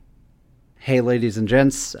Hey, ladies and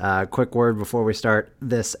gents, quick word before we start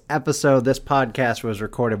this episode. This podcast was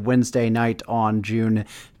recorded Wednesday night on June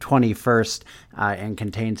 21st and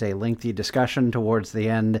contains a lengthy discussion towards the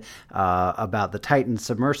end about the Titan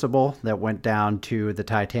submersible that went down to the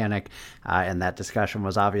Titanic. And that discussion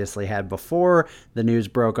was obviously had before the news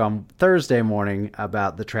broke on Thursday morning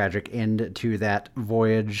about the tragic end to that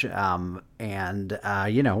voyage.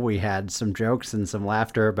 We had some jokes and some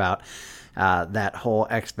laughter about that whole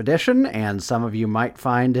expedition, and some of you might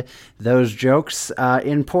find those jokes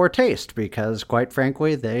in poor taste because, quite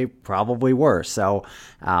frankly, they probably were. So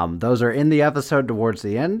those are in the episode towards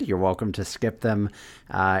the end. You're welcome to skip them,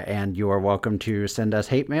 and you are welcome to send us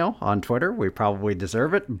hate mail on Twitter. We probably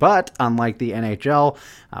deserve it, but unlike the NHL,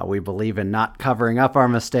 we believe in not covering up our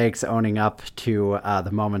mistakes, owning up to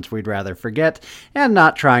the moments we'd rather forget, and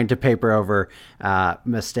not trying to paper over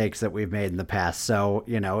mistakes that we've made in the past. So,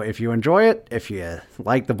 if you enjoy it, if you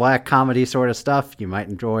like the black comedy sort of stuff, you might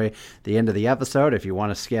enjoy the end of the episode. If you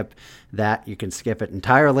want to skip that, you can skip it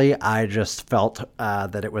entirely. I just felt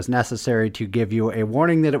that it was necessary to give you a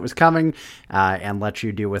warning that it was coming and let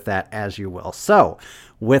you do with that as you will. So,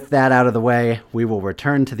 with that out of the way, we will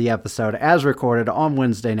return to the episode as recorded on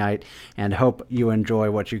Wednesday night and hope you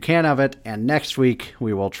enjoy what you can of it. And next week,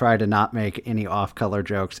 we will try to not make any off-color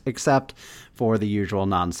jokes except for the usual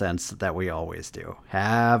nonsense that we always do.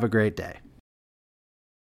 Have a great day.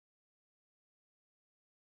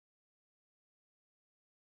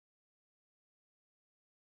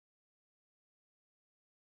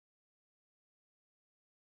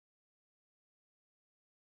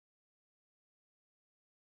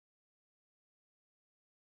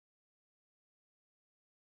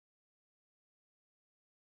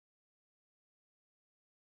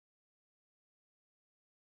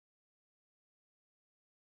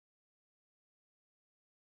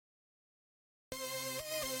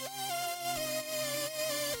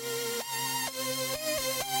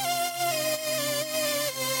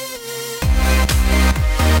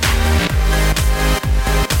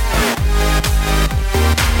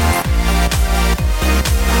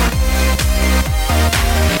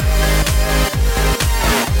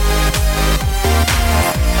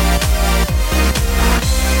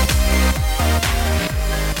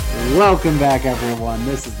 Welcome back, everyone.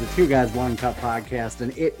 This is the Two Guys, One Cup podcast,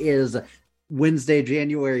 and it is Wednesday,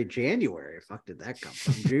 January. Fuck did that come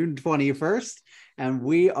from? June 21st, and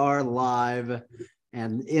we are live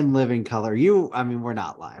and in living color. We're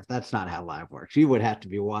not live. That's not how live works. You would have to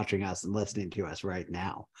be watching us and listening to us right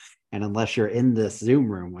now. And unless you're in this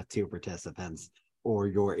Zoom room with two participants, or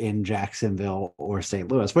you're in Jacksonville or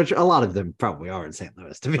St. Louis, which a lot of them probably are in St.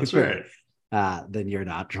 Louis, to be fair. Right. Then you're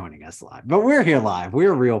not joining us live. But we're here live.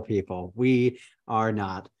 We're real people. We are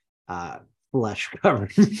not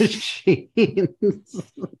flesh-covered machines.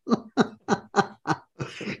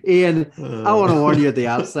 Ian, I want to warn you at the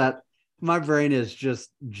outset, my brain is just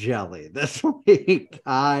jelly this week.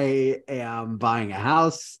 I am buying a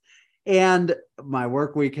house, and my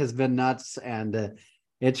work week has been nuts, and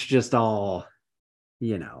it's just all,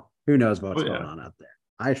 who knows what's going on out there.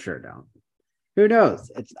 I sure don't. Who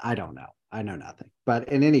knows? I don't know. I know nothing. But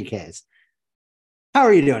in any case, how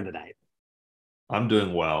are you doing tonight? I'm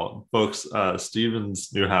doing well. Folks,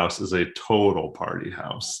 Steven's new house is a total party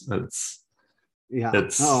house. You got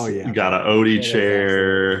an Odie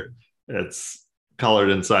chair. It's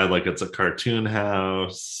colored inside like it's a cartoon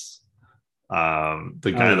house.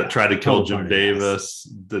 The guy that tried to kill Jim Davis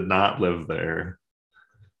did not live there.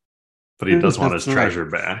 But he does want his treasure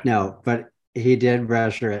back. No, but he did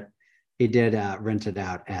treasure it. He did rent it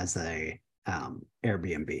out as a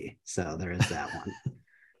Airbnb, so there is that one.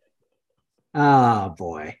 Oh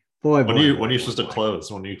boy. When are you supposed to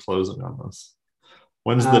close? When are you closing on this?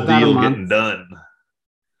 When's the deal getting done?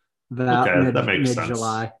 That makes sense.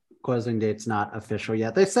 Mid-July. Closing date's not official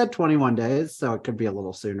yet. They said 21 days, so it could be a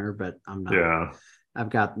little sooner, but I'm not. Yeah. I've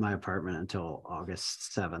got my apartment until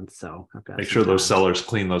August 7th, so I've got. Make sure those sellers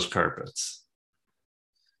clean those carpets.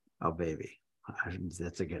 Oh baby,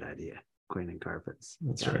 that's a good idea. Cleaning carpets.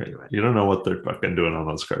 That's right. You don't know what they're fucking doing on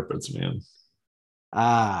those carpets, man.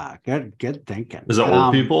 Good thinking. Is it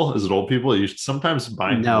old people? You sometimes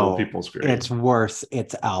buying old people's great. It's worse.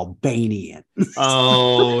 It's Albanian.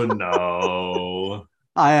 Oh no.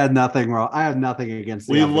 I had nothing wrong. I have nothing against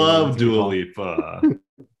we love Dua Lipa.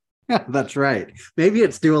 That's right. Maybe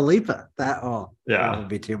it's Dua Lipa. That would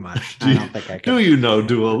be too much. I don't think I can. Do you know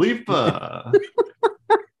Dua Lipa?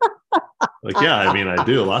 I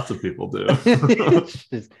do. Lots of people do.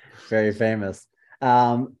 She's very famous.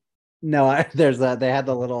 No, they had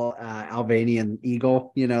the little Albanian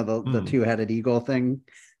eagle, the two-headed eagle thing,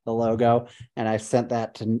 the the logo, and I sent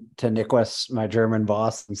that to Nicholas, my German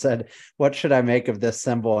boss, and said, "What should I make of this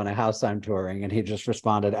symbol in a house I'm touring?" And he just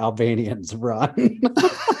responded, "Albanians run."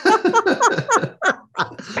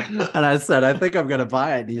 And I said, "I think I'm going to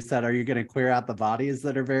buy it." And he said, "Are you going to clear out the bodies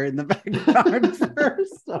that are buried in the backyard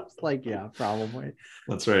first?" I was like, "Yeah, probably."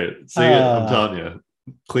 That's right. See, I'm telling you,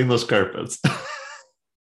 clean those carpets.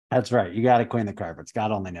 That's right. You got to clean the carpets.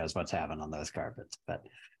 God only knows what's happened on those carpets. But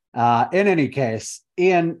in any case,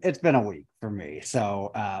 Ian, it's been a week for me.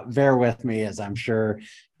 So bear with me, as I'm sure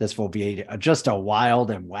this will be just a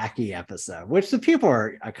wild and wacky episode, which the people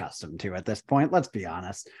are accustomed to at this point. Let's be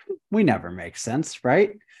honest. We never make sense,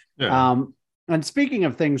 right? Yeah. And speaking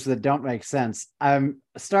of things that don't make sense, I'm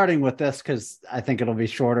starting with this because I think it'll be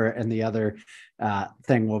shorter and the other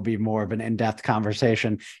thing will be more of an in-depth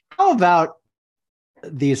conversation. How about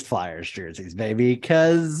these Flyers jerseys, baby?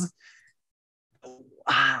 Because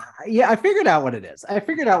I figured out what it is.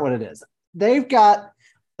 They've got,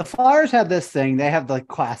 the Flyers have this thing. They have the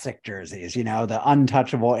classic jerseys, the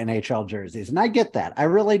untouchable NHL jerseys. And I get that. I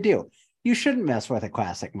really do. You shouldn't mess with a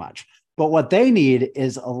classic much. But what they need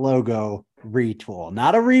is a logo retool,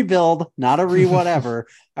 not a rebuild, not a whatever,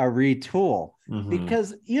 a retool. Mm-hmm.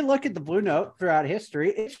 Because you look at the Blue Note throughout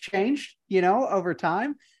history, it's changed, over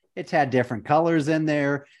time. It's had different colors in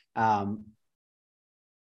there.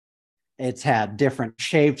 It's had different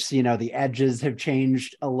shapes. The edges have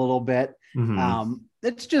changed a little bit. Mm-hmm.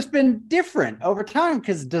 It's just been different over time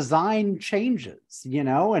because design changes,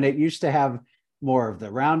 and it used to have more of the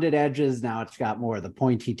rounded edges. Now it's got more of the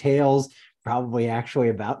pointy tails. Probably actually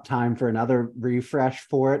about time for another refresh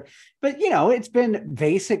for it. But, it's been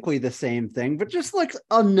basically the same thing, but just looks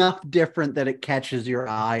enough different that it catches your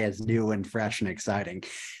eye as new and fresh and exciting.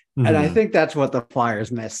 Mm-hmm. And I think that's what the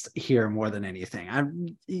Flyers missed here more than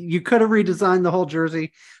anything. You could have redesigned the whole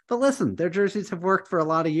jersey, but listen, their jerseys have worked for a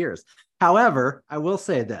lot of years. However, I will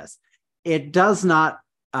say this. It does not,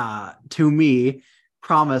 to me,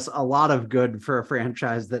 promise a lot of good for a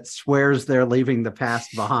franchise that swears they're leaving the past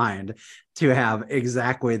behind to have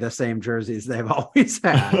exactly the same jerseys they've always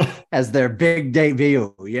had as their big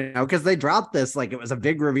debut, because they dropped this like it was a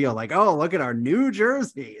big reveal, like, oh, look at our new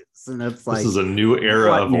jerseys. And it's like, this is a new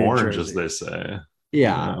era of orange, jerseys? As they say.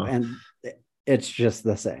 Yeah. And it's just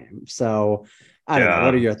the same. So I don't know.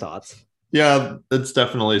 What are your thoughts? Yeah, it's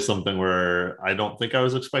definitely something where I don't think I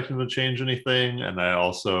was expecting to change anything. And I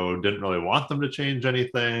also didn't really want them to change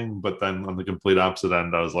anything. But then on the complete opposite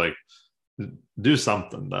end, I was like, do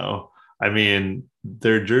something though. I mean,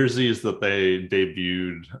 their jerseys that they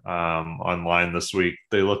debuted online this week,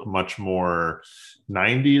 they look much more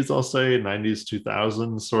 90s, I'll say, 90s,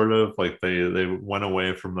 2000s sort of. Like they went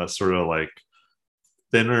away from that sort of like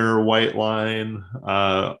thinner white line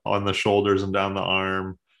on the shoulders and down the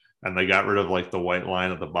arm. And they got rid of like the white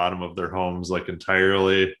line at the bottom of their homes like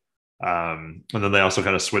entirely. And then they also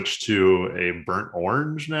kind of switched to a burnt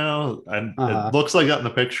orange now. And it looks like that in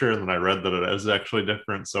the picture. And then I read that it is actually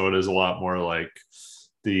different. So it is a lot more like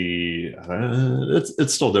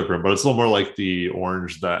it's still different, but it's a little more like the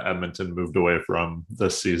orange that Edmonton moved away from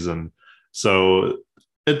this season. So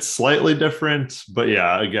it's slightly different. But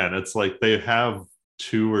yeah, again, it's like they have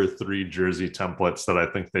 2 or 3 jersey templates that I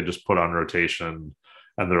think they just put on rotation.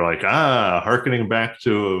 And they're like, hearkening back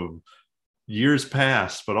to years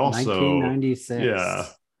past, but also 1996. Yeah,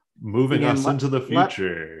 moving us into the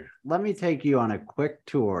future. Let me take you on a quick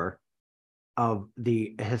tour of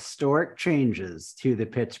the historic changes to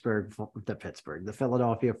the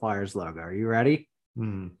Philadelphia Flyers logo. Are you ready?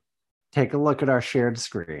 Take a look at our shared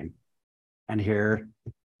screen. And here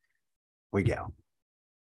we go.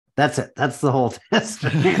 That's it. That's the whole test.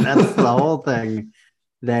 That's the whole thing.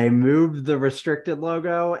 They moved the restricted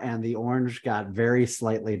logo and the orange got very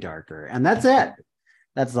slightly darker. And that's it.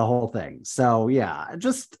 That's the whole thing. So yeah,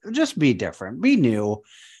 just be different. Be new.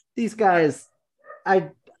 These guys,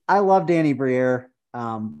 I love Danny Briere.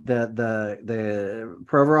 The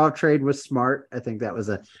Provorov trade was smart. I think that was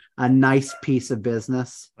a nice piece of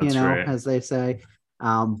business, right, as they say.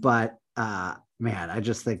 But man, I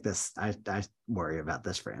just think I worry about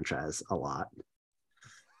this franchise a lot.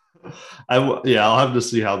 I'll have to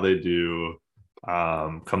see how they do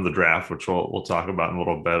come the draft, which we'll talk about in a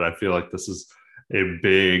little bit. I feel like this is a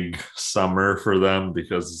big summer for them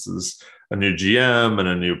because this is a new GM and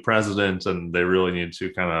a new president, and they really need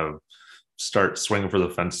to kind of start swinging for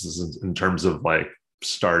the fences in terms of like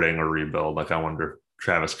starting a rebuild. Like, I wonder if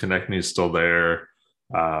Travis Konechny is still there.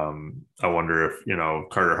 I wonder if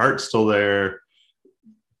Carter Hart's still there.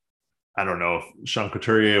 I don't know if Sean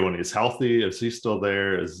Couturier, when he's healthy, is he still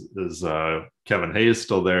there? Is Kevin Hayes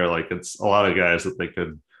still there? Like, it's a lot of guys that they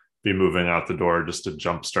could be moving out the door just to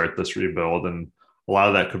jumpstart this rebuild. And a lot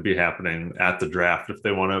of that could be happening at the draft if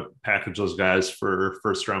they want to package those guys for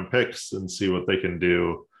first round picks and see what they can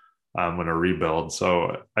do in a rebuild.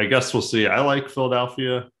 So I guess we'll see. I like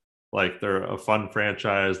Philadelphia. Like, they're a fun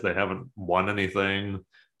franchise. They haven't won anything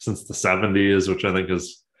since the 70s, which I think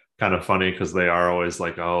is kind of funny because they are always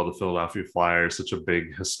like, oh, the Philadelphia Flyers, such a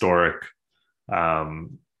big historic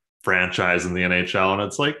franchise in the NHL. And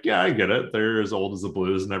it's like, yeah, I get it. They're as old as the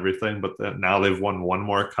Blues and everything, but now they've won one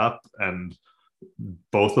more cup, and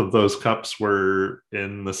both of those cups were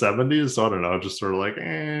in the 70s. So I don't know, just sort of like,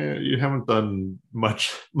 you haven't done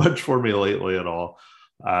much for me lately at all.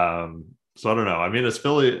 So I don't know. I mean, as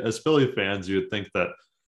Philly fans, you would think that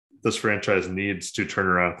this franchise needs to turn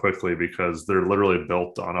around quickly because they're literally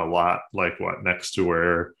built on a lot like what next to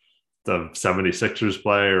where the 76ers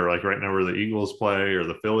play, or like right now where the Eagles play, or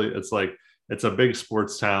the Philly. It's like, it's a big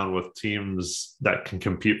sports town with teams that can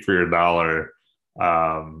compete for your dollar.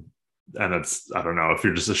 And it's, I don't know, if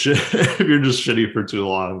you're just if you're just shitty for too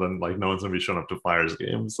long, then like no one's gonna be showing up to Flyers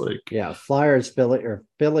games. Like, yeah, Flyers,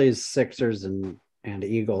 Phillies, Sixers, and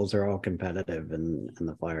Eagles are all competitive, and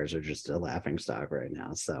the Flyers are just a laughing stock right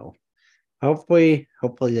now. So hopefully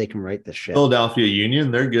they can right the ship. Philadelphia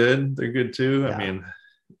Union, they're good too. Yeah. I mean,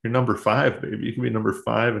 you're number 5, baby. You can be number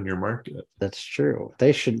 5 in your market. That's true.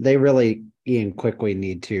 They really, Ian, quickly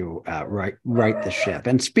need to right the ship.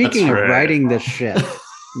 And speaking of righting the ship,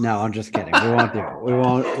 no, I'm just kidding. We won't do it.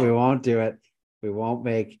 We won't do it. We won't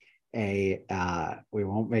make a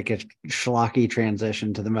schlocky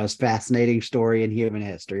transition to the most fascinating story in human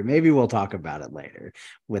history. Maybe we'll talk about it later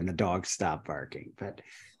when the dogs stop barking. But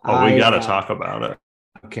we got to talk about it.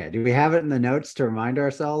 Okay. Do we have it in the notes to remind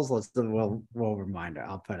ourselves? We'll remind her.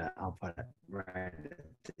 I'll put it right at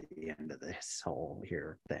the end of this whole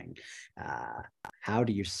here thing. How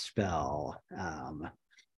do you spell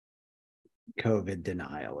COVID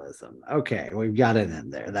denialism? Okay, we've got it in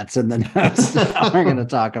there. That's in the notes. Now we're going to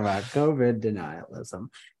talk about COVID denialism.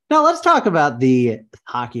 Now let's talk about the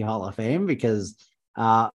Hockey Hall of Fame, because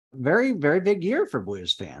very, very big year for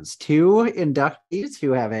Blues fans. 2 inductees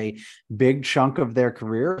who have a big chunk of their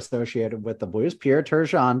career associated with the Blues. Pierre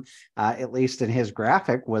Turgeon, at least in his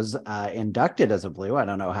graphic, was inducted as a Blue. I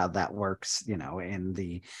don't know how that works, in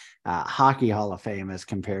the Hockey Hall of Fame as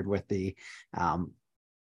compared with the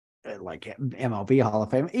like MLB Hall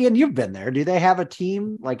of Fame. Ian, you've been there. Do they have a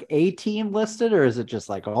team listed, or is it just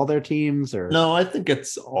like all their teams? Or no, I think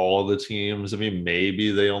it's all the teams. I mean,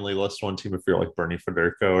 maybe they only list one team if you're like Bernie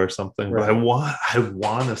Federico or something. Right. But I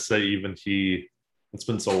want to say even he. It's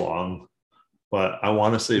been so long, but I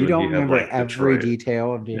want to say you even don't he had like every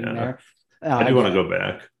detail of being there. I do want to go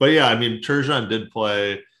back, but yeah, I mean, Turgeon did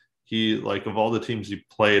play. He, like, of all the teams he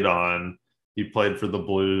played on, he played for the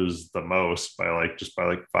Blues the most by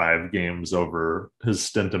 5 games over his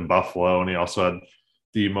stint in Buffalo. And he also had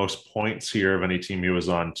the most points here of any team he was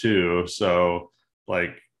on too. So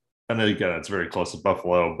and then again, it's very close to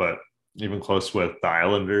Buffalo, but even close with the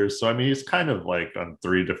Islanders. So, I mean, he's kind of like on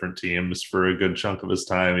 3 different teams for a good chunk of his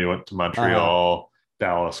time. He went to Montreal,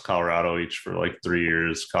 Dallas, Colorado, each for 3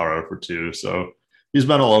 years, Colorado for 2. So he's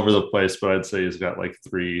been all over the place, but I'd say he's got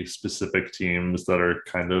 3 specific teams that are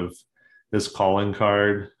kind of his calling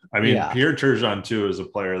card. I mean, Pierre Turgeon too is a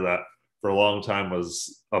player that for a long time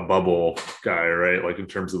was a bubble guy, right? Like, in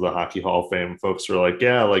terms of the Hockey Hall of Fame, folks were like,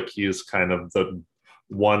 yeah, he's kind of the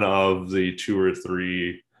one of the 2 or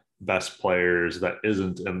 3 best players that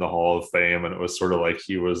isn't in the Hall of Fame. And it was sort of like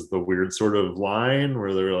he was the weird sort of line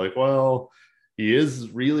where they were like, well, he is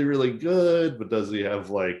really, really good, but does he have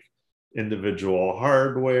individual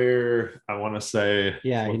hardware? I want to say,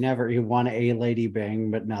 he won a Lady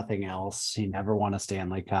Byng, but nothing else. He never won a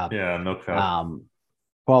Stanley Cup. No cup.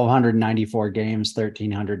 1,294 games,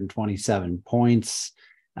 1,327 points.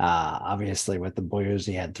 Obviously with the Blues,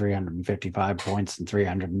 he had 355 points in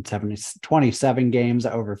 327 games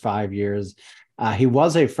over 5 years. He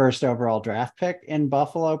was a first overall draft pick in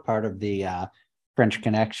Buffalo, part of the French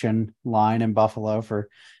Connection line in Buffalo for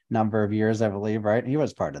number of years, I believe, right? He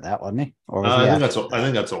was part of that, wasn't he? Or was I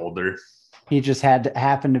think that's older. He just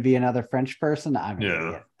happened to be another French person. I'm an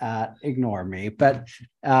idiot. Ignore me. But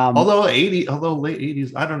although late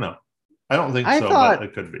 80s, I don't know. I don't think so, but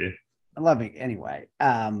it could be. Anyway.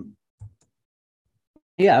 Yeah,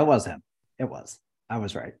 it was him. It was. I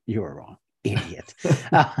was right. You were wrong. Idiot.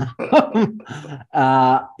 Yeah,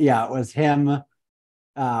 it was him.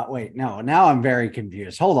 Wait, no, now I'm very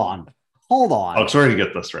confused. Hold on. Oh, sorry to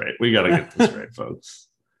get this right. We got to get this right, folks.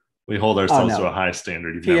 We hold ourselves to a high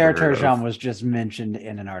standard. Pierre Turgeon was just mentioned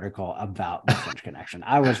in an article about the French Connection.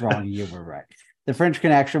 I was wrong. You were right. The French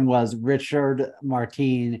Connection was Richard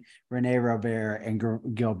Martin, Rene Robert, and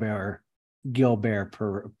Gilbert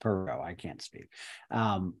Perot. I can't speak.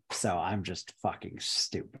 So I'm just fucking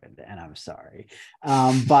stupid, and I'm sorry.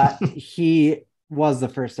 But he was the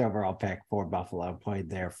first overall pick for Buffalo, played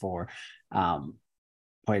there for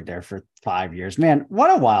 5 years. Man,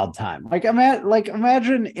 what a wild time.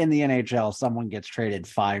 Imagine in the NHL, someone gets traded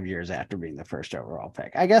 5 years after being the first overall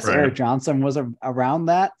pick. I guess Eric Johnson was around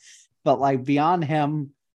that, but like beyond him,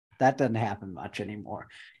 that doesn't happen much anymore.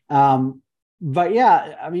 But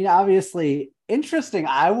yeah, I mean, obviously interesting.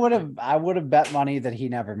 I would have bet money that he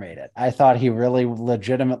never made it. I thought he really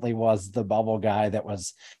legitimately was the bubble guy that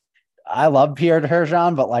was. I love Pierre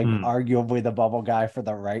Turgeon, but arguably the bubble guy for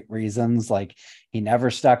the right reasons. Like, he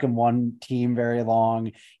never stuck in one team very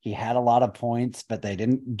long. He had a lot of points, but they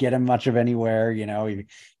didn't get him much of anywhere. You know,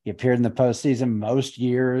 he appeared in the postseason most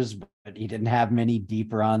years, but he didn't have many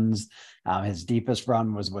deep runs. His deepest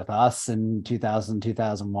run was with us in 2000,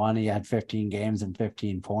 2001. He had 15 games and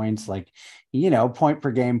 15 points, point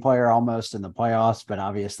per game player almost in the playoffs, but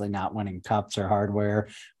obviously not winning cups or hardware.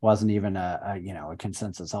 Wasn't even a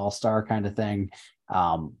consensus all-star kind of thing.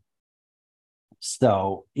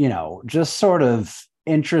 So, just sort of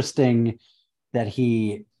interesting that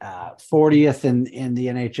he 40th in the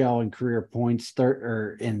NHL in career points,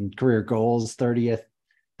 or in career goals, 30th,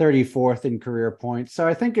 34th in career points. So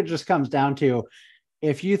I think it just comes down to,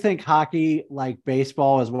 if you think hockey, like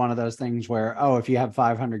baseball, is one of those things where, if you have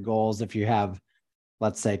 500 goals, if you have,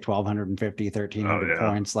 let's say 1,250, 1,300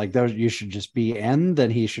 points, like those, you should just be in, then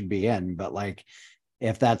he should be in. But like,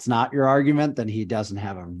 if that's not your argument, then he doesn't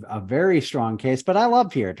have a very strong case. But I love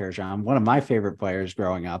Pierre Turgeon, one of my favorite players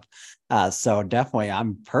growing up. So definitely,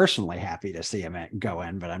 I'm personally happy to see him go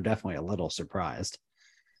in, but I'm definitely a little surprised.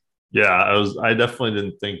 Yeah, I definitely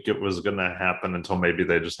didn't think it was going to happen until maybe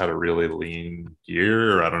they just had a really lean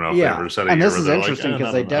year. Or I don't know if they ever said a year. And this is interesting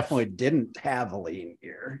because they definitely didn't have a lean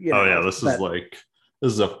year. This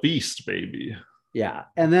is a feast, baby. Yeah.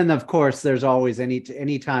 And then, of course, there's always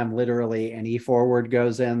anytime literally any forward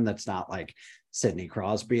goes in that's not like Sidney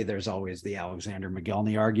Crosby, there's always the Alexander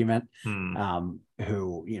McGillney argument, who,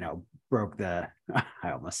 broke the,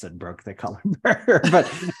 I almost said broke the color barrier, but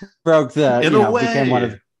broke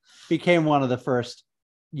the, became one of the first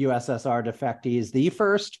USSR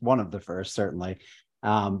defectees, one of the first, certainly.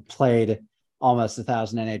 Played almost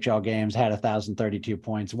 1,000 NHL games, had 1,032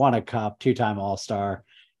 points, won a cup, two-time All-Star.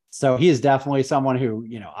 So he is definitely someone who,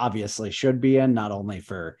 obviously should be in, not only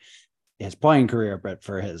for his playing career, but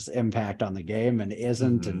for his impact on the game, and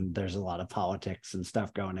isn't. And there's a lot of politics and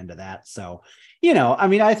stuff going into that. So,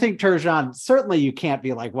 I think Turgeon, certainly you can't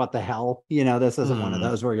be like, what the hell? This isn't one of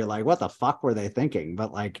those where you're like, what the fuck were they thinking?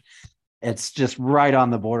 But like, it's just right on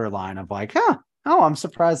the borderline of like, I'm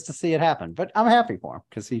surprised to see it happen, but I'm happy for him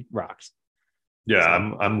because he rocks. Yeah,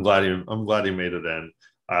 so. I'm glad he made it in.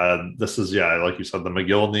 This is, like you said, the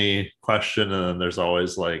McGillney question, and then there's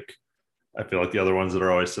always like, I feel like the other ones that are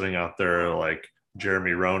always sitting out there, like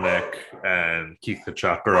Jeremy Roenick and Keith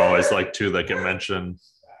Tkachuk, are always like two that get mentioned.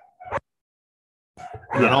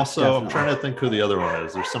 And then also, definitely. I'm trying to think who the other one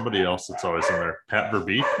is. There's somebody else that's always in there. Pat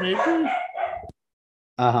Verbeek, maybe?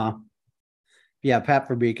 Yeah, Pat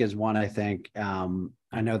Verbeek is one, I think. I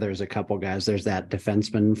know there's a couple guys. There's that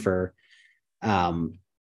defenseman for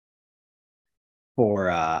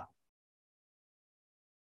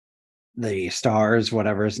the Stars,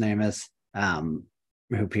 whatever his name is,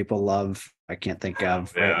 who people love. I can't think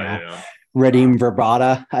of right now. Yeah. Radim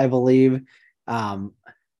Verbata, I believe.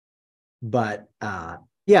 But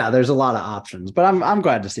there's a lot of options. But I'm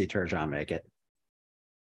glad to see Turgeon make it.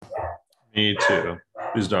 Me too.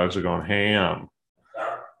 These dogs are going ham.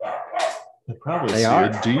 They probably see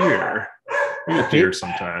a deer. We get deer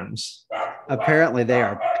sometimes. Apparently, they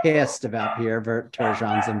are pissed about Pierre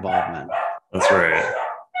Turgeon's involvement. That's right.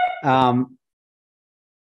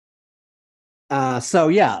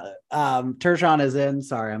 Turgeon is in.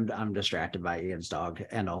 Sorry, I'm distracted by Ian's dog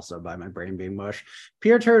and also by my brain being mush.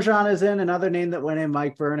 Pierre Turgeon is in. Another name that went in,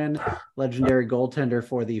 Mike Vernon, legendary goaltender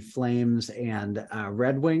for the Flames and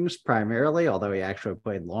Red Wings primarily, although he actually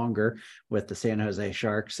played longer with the San Jose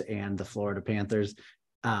Sharks and the Florida Panthers.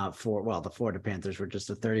 The Florida Panthers were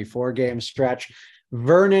just a 34-game stretch.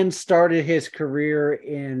 Vernon started his career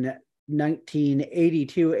in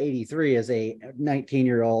 1982-83 as a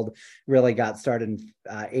 19-year-old, really got started in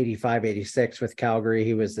 85-86 with Calgary.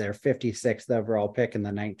 He was their 56th overall pick in the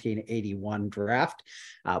 1981 draft.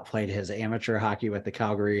 Played his amateur hockey with the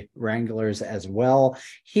Calgary Wranglers as well.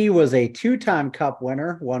 He was a two-time Cup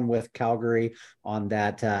winner, one with Calgary on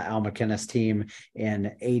that Al MacInnis team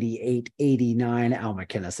in 88-89, Al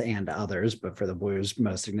MacInnis and others, but for the Blues,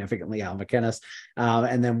 most significantly Al MacInnis,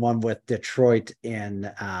 and then one with Detroit in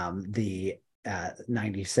the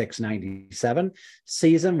 96-97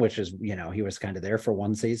 season, which is, he was kind of there for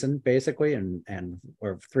one season basically,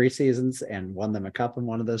 or 3 seasons, and won them a cup in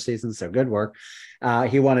one of those seasons. So good work.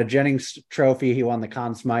 He won a Jennings Trophy. He won the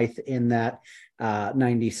Conn Smythe in that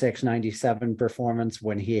 96-97 performance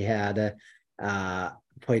when he had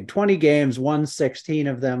played 20 games, won 16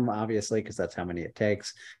 of them, obviously, because that's how many it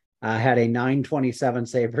takes. Had a 927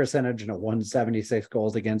 save percentage and a 176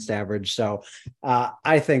 goals against average. So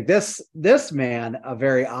I think this man, a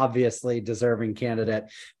very obviously deserving candidate,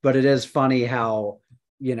 but it is funny how,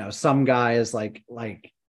 some guys like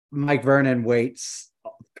Mike Vernon waits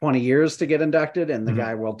 20 years to get inducted. And the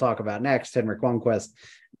guy we'll talk about next, Henrik Lundqvist,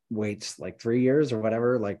 waits like 3 years or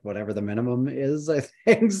whatever the minimum is, I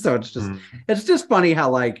think. So it's just funny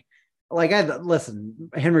how Henrik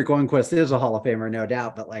Lundqvist is a Hall of Famer, no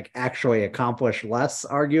doubt, but actually accomplished less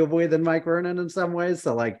arguably than Mike Vernon in some ways.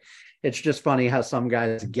 So it's just funny how some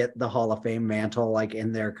guys get the Hall of Fame mantle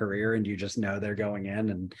in their career and you just know they're going in,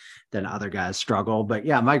 and then other guys struggle. But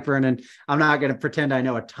yeah, Mike Vernon, I'm not going to pretend I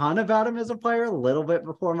know a ton about him as a player, a little bit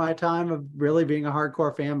before my time of really being a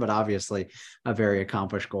hardcore fan, but obviously a very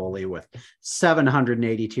accomplished goalie with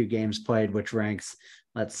 782 games played, which ranks,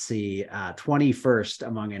 21st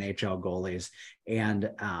among NHL goalies, and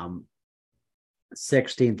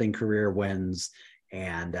 16th in career wins,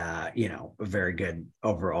 and a very good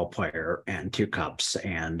overall player, and 2 cups,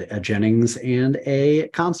 and a Jennings and a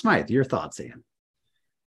Conn Smythe. Your thoughts, Ian?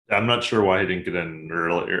 I'm not sure why he didn't get in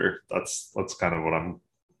earlier. That's kind of what I'm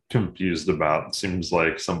confused about. It seems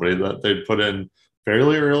like somebody that they'd put in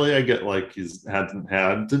fairly early. I get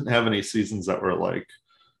didn't have any seasons that were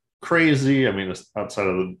crazy. I mean, outside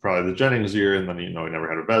of probably the Jennings year, and then he never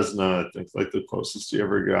had a Vezina. I think the closest he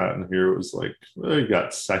ever got, and here it was he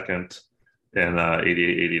got second in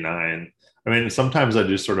 88-89. I mean, sometimes I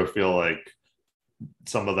do sort of feel like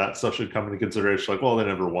some of that stuff should come into consideration. Well, they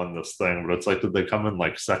never won this thing, but it's did they come in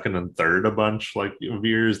second and third a bunch of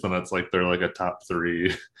years? Then it's they're a top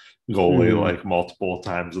 3 goalie multiple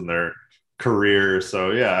times in their career.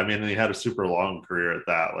 So yeah, I mean, he had a super long career at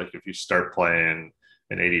that. If you start playing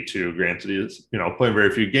in 82, granted he's playing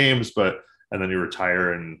very few games, and then you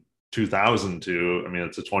retire in 2002. I mean,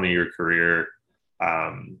 it's a 20-year career.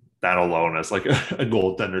 That alone as a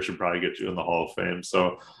goaltender should probably get you in the Hall of Fame.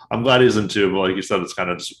 So I'm glad he's in 2, but like you said, it's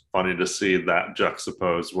kind of just funny to see that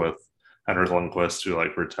juxtaposed with Henrik Lundqvist, who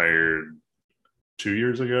retired 2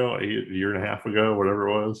 years ago, a year and a half ago, whatever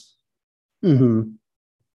it was.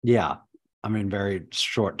 Yeah, I mean, very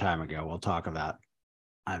short time ago. We'll talk about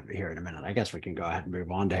here in a minute. I guess we can go ahead and move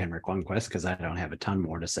on to Henrik Lundqvist, because I don't have a ton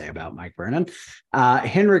more to say about Mike Vernon.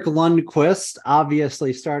 Henrik Lundqvist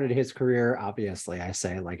obviously started his career, obviously I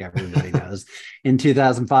say like everybody knows, in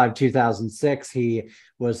 2005-2006. He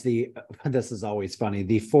was this is always funny,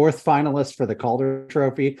 the 4th finalist for the Calder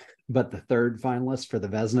Trophy, but the 3rd finalist for the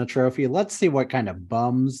Vezina Trophy. Let's see what kind of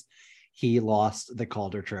bums he lost the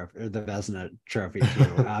Calder Trophy, or the Vezina Trophy,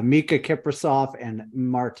 to Mika Kiprasov and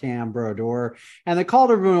Martin Brodeur, and the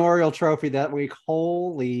Calder Memorial Trophy that week.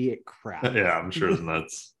 Holy crap! Yeah, I'm sure it's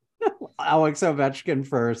nuts. Alex Ovechkin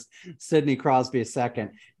first, Sidney Crosby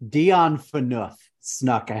second, Dion Phaneuf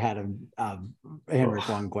snuck ahead of Henrik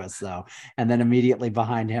Lundqvist though, and then immediately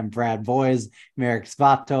behind him, Brad Boyes, Marek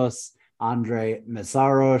Svatos, Andre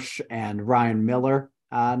Meszaros, and Ryan Miller.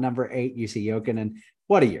 Number 8, UC Jokinen.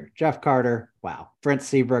 What a year. Jeff Carter. Wow. Brent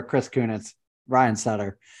Seabrook, Chris Kunitz, Ryan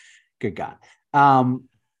Sutter. Good God.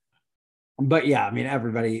 But yeah, I mean,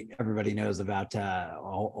 everybody knows about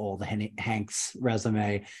old Hank's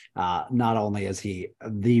resume. Not only is he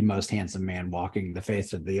the most handsome man walking the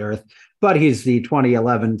face of the earth, but he's the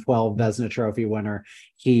 2011-12 Vezina Trophy winner.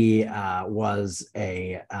 He was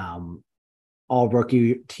a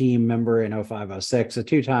all-rookie team member in 05-06, a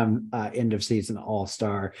 2-time end-of-season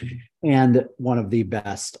all-star, and one of the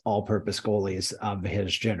best all-purpose goalies of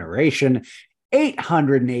his generation.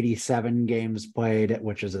 887 games played,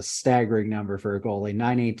 which is a staggering number for a goalie.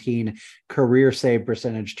 918 career save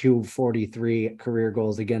percentage, 243 career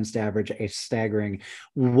goals against average, a staggering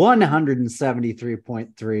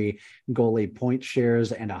 173.3 goalie point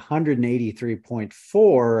shares, and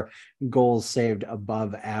 183.4 goals saved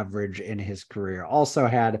above average in his career. Also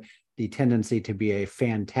had the tendency to be a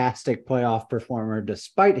fantastic playoff performer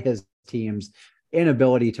despite his team's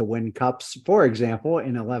inability to win cups. For example,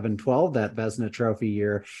 in 11-12, that Vezina Trophy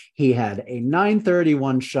year, he had a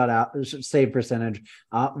 .931 shutout save percentage,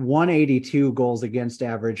 182 goals against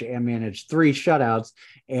average, and managed 3 shutouts.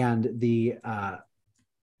 And the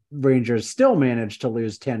Rangers still managed to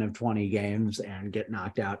lose 10 of 20 games and get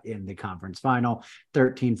knocked out in the conference final.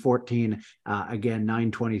 13-14, again,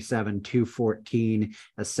 927, 214,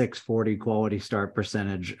 a 640 quality start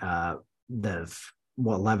percentage, the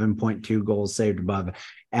 11.2 goals saved above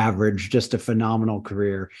average. Just a phenomenal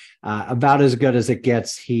career, about as good as it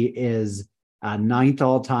gets. He is 9th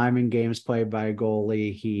all time in games played by a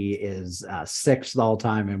goalie. He is 6th all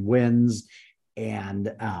time in wins,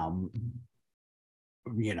 and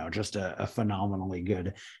just a phenomenally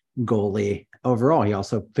good goalie overall. He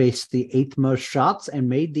also faced the 8th most shots and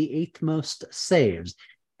made the 8th most saves.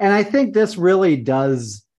 And I think this really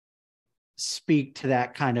does speak to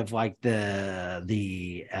that kind of like the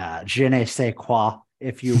je ne sais quoi,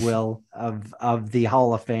 if you will, of the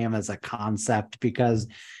Hall of Fame as a concept, because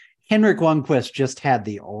Henrik Lundqvist just had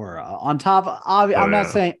the aura on top. I'm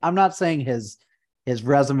not saying his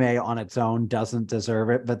resume on its own doesn't deserve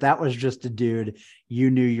it, but that was just a dude you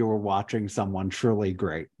knew you were watching someone truly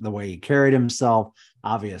great. The way he carried himself,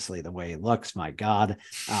 obviously the way he looks, my God,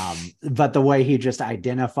 but the way he just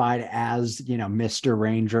identified as, Mr.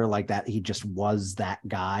 Ranger, like that, he just was that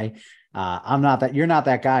guy. You're not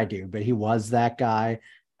that guy, dude, but he was that guy.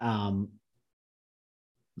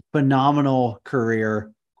 Phenomenal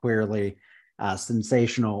career, clearly.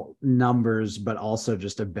 Sensational numbers, but also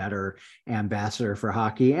just a better ambassador for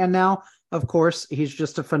hockey. And now, of course, he's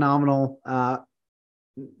just a phenomenal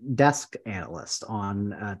desk analyst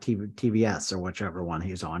on TBS or whichever one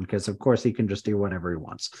he's on, because of course he can just do whatever he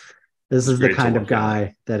wants. This is the kind of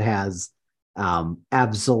guy that has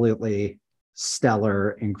absolutely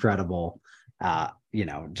stellar, incredible,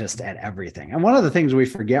 just at everything. And one of the things we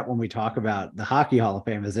forget when we talk about the Hockey Hall of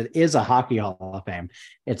Fame is it is a Hockey Hall of Fame.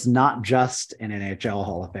 It's not just an NHL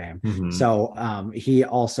Hall of Fame. Mm-hmm. So he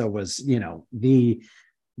also was,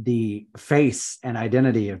 the face and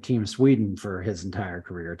identity of Team Sweden for his entire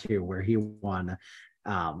career too, where he won.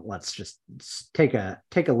 Let's just take a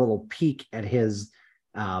little peek at his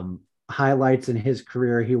highlights in his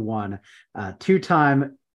career. He won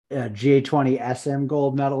 2-time GA20 SM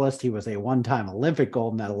gold medalist. He was a 1-time Olympic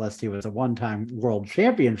gold medalist. He was a 1-time World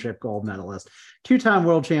Championship gold medalist, 2-time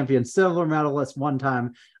World Champion silver medalist,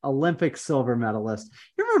 1-time Olympic silver medalist.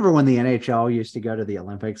 You remember when the NHL used to go to the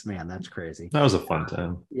Olympics? Man, that's crazy. That was a fun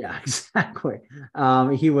time. Yeah, exactly.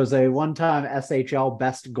 He was a 1-time SHL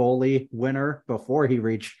best goalie winner before he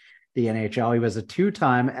reached the NHL. He was a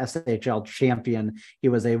 2-time SHL champion. He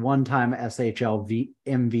was a 1-time SHL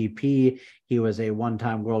MVP. He was a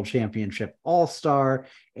 1-time World Championship All-Star,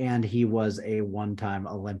 and he was a 1-time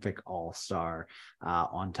Olympic All-Star,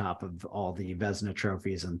 on top of all the Vezina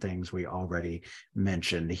trophies and things we already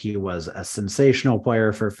mentioned. He was a sensational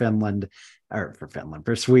player for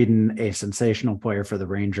Sweden, a sensational player for the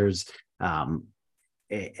Rangers.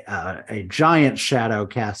 A giant shadow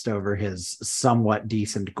cast over his somewhat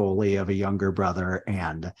decent goalie of a younger brother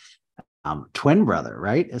and twin brother,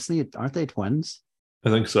 right? Aren't they twins? I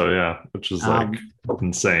think so, yeah, which is like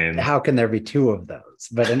insane. How can there be 2 of those?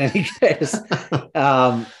 But in any case,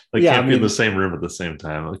 they can't be in the same room at the same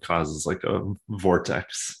time. It causes like a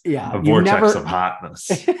vortex. Yeah, a vortex of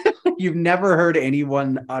hotness. You've never heard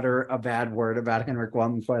anyone utter a bad word about Henrik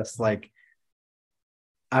Lundqvist.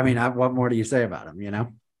 What more do you say about him,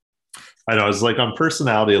 I know. It's like on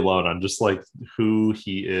personality alone, on just like who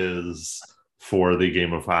he is for the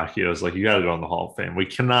game of hockey. I was like, you got to go in the Hall of Fame. We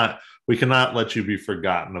cannot let you be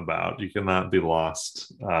forgotten about. You cannot be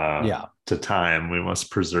lost to time. We must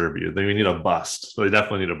preserve you. We need a bust. So they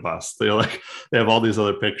definitely need a bust. They have all these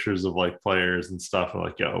other pictures of like players and stuff. And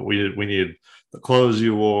like, we need the clothes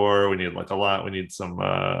you wore. We need like a lot. We need some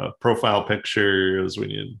profile pictures. We're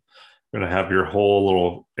going to have your whole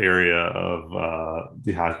little area of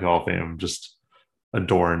the Hockey Hall of Fame just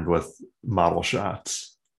adorned with model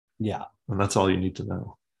shots. Yeah. And that's all you need to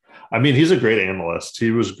know. I mean, he's a great analyst.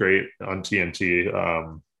 He was great on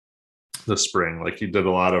TNT this spring. Like he did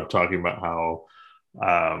a lot of talking about how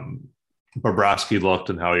Bobrovsky looked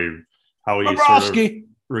and how he sort of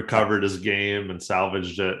recovered his game and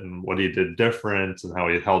salvaged it and what he did different and how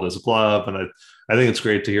he held his glove. And I think it's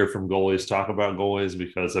great to hear from goalies talk about goalies,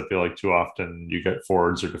 because I feel like too often you get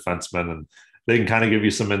forwards or defensemen and they can kind of give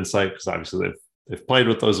you some insight because obviously they've played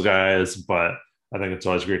with those guys, but I think it's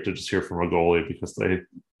always great to just hear from a goalie because they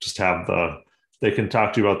just have they can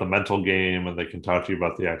talk to you about the mental game and they can talk to you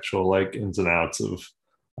about the actual like ins and outs of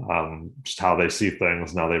just how they see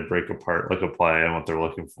things and how they break apart like a play and what they're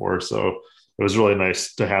looking for. So it was really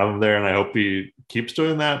nice to have him there, and I hope he keeps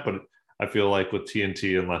doing that. But I feel like with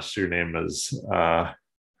TNT, unless your name is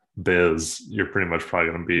Biz, you're pretty much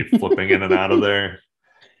probably going to be flipping in and out of there.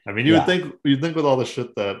 I mean, you'd think with all the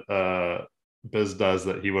shit that Biz does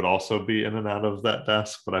that he would also be in and out of that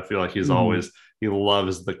desk, but I feel like he's always, he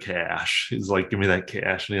loves the cash. He's like, give me that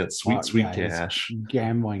cash, and he had sweet cash.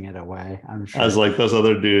 Gambling it away, I'm sure. As like those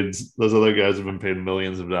other dudes, those other guys have been paid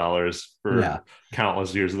millions of dollars for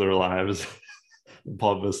countless years of their lives.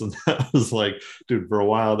 Paul Bisson was like, dude, for a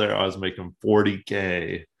while there, I was making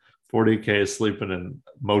 40K sleeping in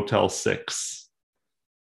Motel 6.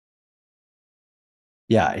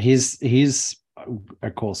 Yeah, he's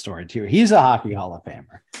a cool story too. He's a Hockey Hall of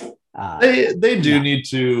Famer. They do need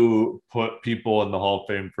to put people in the Hall of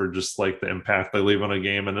Fame for just like the impact they leave on a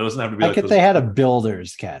game, and it doesn't have to be like if they had a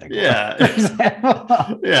builders category. Yeah,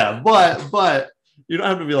 but you don't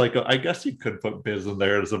have to be like, I guess you could put Biz in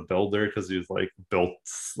there as a builder because he's like built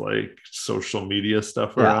like social media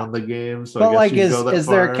stuff around the game. So but like, is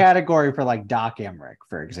there a category for like Doc Emmerich,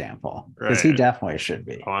 for example? Because he definitely should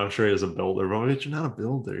be. Oh, I'm sure he's a builder, but maybe you're not a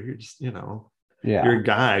builder. You're just, you're a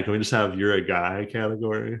guy. Can we just have you're a guy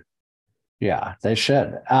category? Yeah, they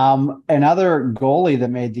should. Another goalie that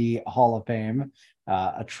made the Hall of Fame,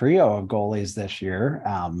 a trio of goalies this year.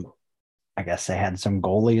 I guess they had some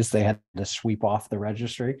goalies they had to sweep off the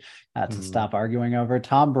registry to stop arguing over.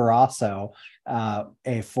 Tom Barrasso,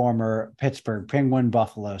 a former Pittsburgh Penguin,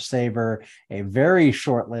 Buffalo Sabre, a very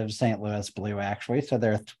short-lived St. Louis Blue, actually. So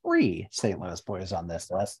there are 3 St. Louis Blues on this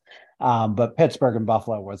list. But Pittsburgh and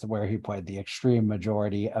Buffalo was where he played the extreme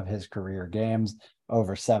majority of his career games,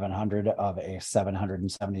 over 700 of a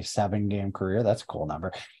 777 game career. That's a cool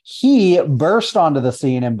number. He burst onto the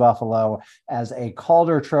scene in Buffalo as a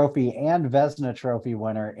Calder Trophy and Vezina Trophy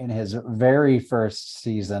winner in his very first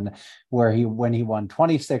season, when he won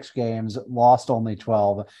 26 games, lost only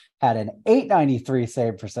 12, had an .893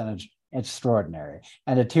 save percentage, extraordinary,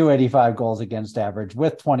 and a .285 goals against average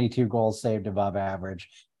with 22 goals saved above average.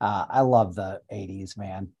 I love the 80s,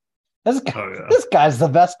 man. This guy's the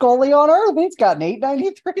best goalie on earth. He's got an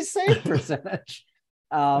 .893 save percentage.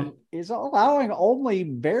 He's allowing only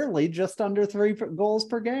barely just under 3 goals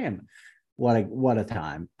per game. What a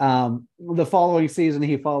time. The following season,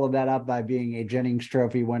 he followed that up by being a Jennings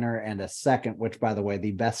Trophy winner and a second, which, by the way,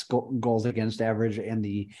 the best goals against average in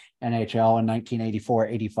the NHL in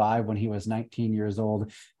 1984-85 when he was 19 years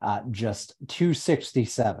old, just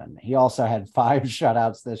 .267. He also had 5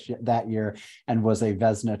 shutouts that year and was a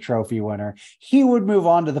Vezina Trophy winner. He would move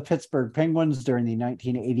on to the Pittsburgh Penguins during the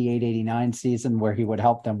 1988-89 season, where he would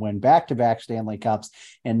help them win back-to-back Stanley Cups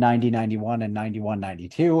in 90-91 and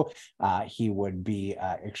 91-92. He would be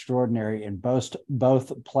extraordinary in both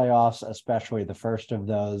playoffs, especially the first of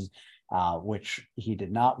those, which he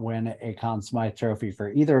did not win a Conn Smythe Trophy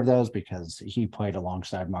for either of those because he played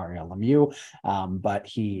alongside Mario Lemieux, but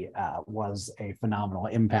he was a phenomenal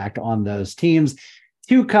impact on those teams.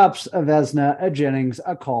 2 cups, a Vezina, a Jennings,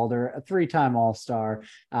 a Calder, a 3-time All-Star,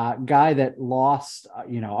 guy that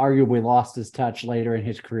arguably lost his touch later in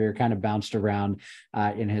his career, kind of bounced around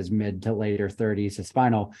in his mid to later 30s. His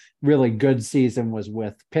final really good season was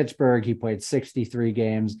with Pittsburgh. He played 63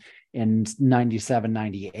 games in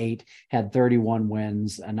 97-98, had 31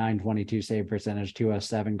 wins, a .922 save percentage,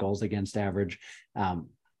 207 goals against average.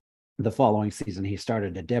 The following season, he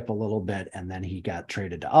started to dip a little bit, and then he got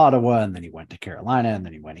traded to Ottawa, and then he went to Carolina, and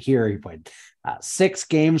then he went here. He played 6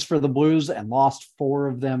 games for the Blues and lost 4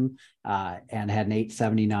 of them, and had an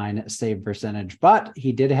 .879 save percentage, but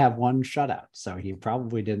he did have 1 shutout, so he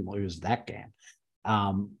probably didn't lose that game.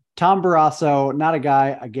 Tom Barrasso, not a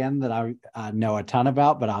guy, again, that I know a ton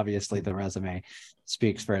about, but obviously the resume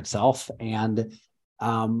speaks for itself. And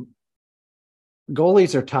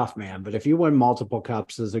goalies are tough, man, but if you win multiple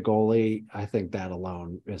cups as a goalie, I think that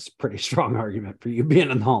alone is a pretty strong argument for you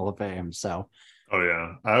being in the Hall of Fame. So, oh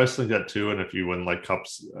yeah, I always think that too. And if you win like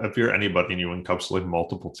cups, if you're anybody and you win cups like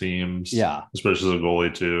multiple teams, especially as a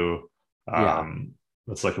goalie too,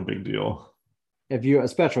 that's like a big deal. If you're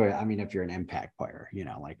an impact player,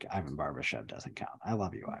 like Ivan Barbashev doesn't count. I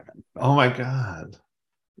love you, Ivan. Oh my God.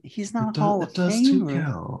 He's not a Hall of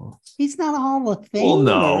Famer. He's not a Hall of Famer. Well,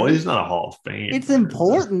 no, he's not a Hall of Famer. It's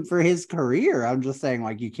important for his career. I'm just saying,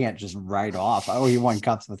 like, you can't just write off, oh, he won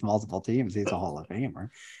cups with multiple teams, he's a Hall of Famer.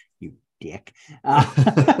 You dick. But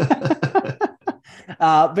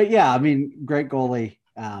yeah, I mean, great goalie.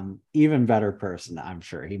 Even better person, I'm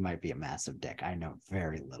sure. He might be a massive dick. I know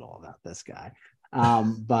very little about this guy.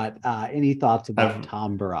 But any thoughts about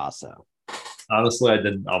Tom Barrasso? Honestly, I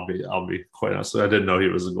didn't. I'll be quite honest. I didn't know he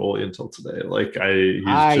was a goalie until today. Like I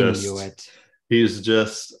knew it. He's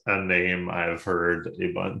just a name I've heard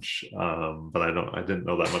a bunch, but I didn't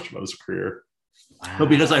know that much about his career. Wow. But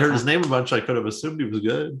because I heard his name a bunch, I could have assumed he was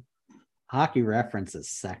good. Hockey Reference is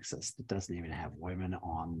sexist. It doesn't even have women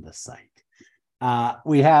on the site.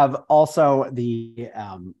 We have also the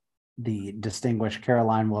distinguished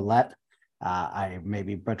Caroline Ouellette. I may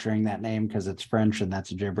be butchering that name because it's French and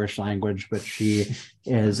that's a gibberish language, but she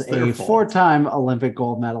is a 4-time Olympic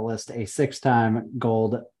gold medalist, a 6-time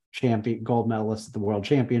gold medalist at the World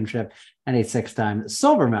Championship, and a 6-time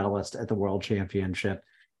silver medalist at the World Championship,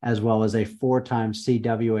 as well as a 4-time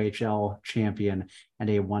CWHL champion and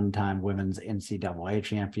a 1-time women's NCAA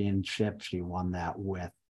championship. She won that with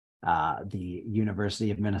the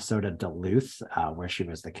University of Minnesota Duluth, where she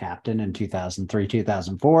was the captain in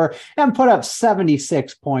 2003-2004, and put up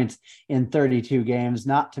 76 points in 32 games,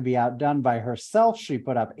 not to be outdone by herself. She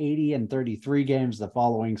put up 80 in 33 games the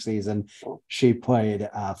following season. She played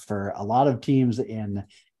for a lot of teams in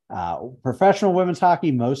professional women's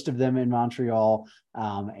hockey, most of them in Montreal,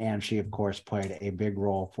 and she, of course, played a big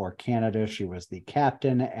role for Canada. She was the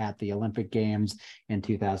captain at the Olympic Games in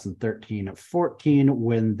 2013-14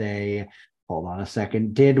 when they,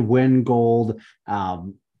 did win gold.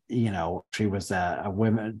 She was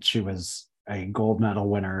she was a gold medal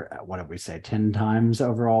winner, 10 times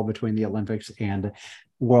overall between the Olympics and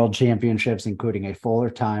World Championships, including a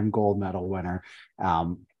full-time gold medal winner.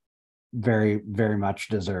 Very, very much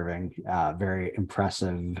deserving, very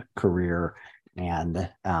impressive career. And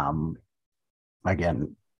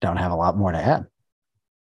again, don't have a lot more to add.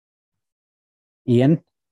 Ian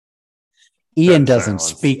doesn't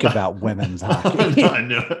speak about women's hockey. I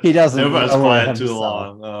know. He doesn't Nobody's lower quiet himself. Too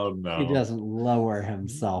long. Oh no. He doesn't lower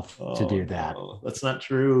himself to do that. That's not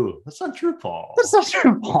true. That's not true, Paul. That's not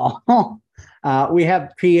true, Paul. We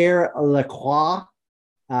have Pierre Lacroix,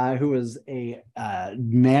 who is a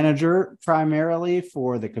manager primarily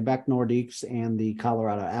for the Quebec Nordiques and the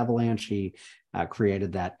Colorado Avalanche. He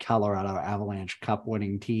created that Colorado Avalanche Cup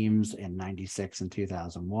winning teams in 96 and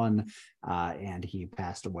 2001. And he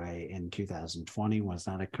passed away in 2020. Was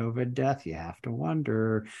not a COVID death. You have to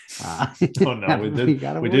wonder. Oh no, we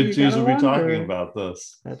did choose to be talking about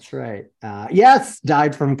this. That's right. Yes,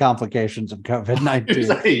 died from complications of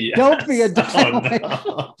COVID-19. Yes. Don't be a denialist.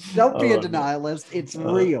 Oh, no. Don't be a denialist. It's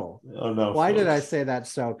real. Oh no. Why did I say that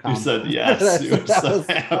so confidently? You said yes. You were so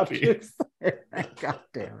happy. God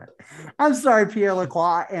damn it. I'm sorry, Pierre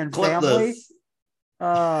Lacroix and family.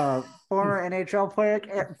 Former NHL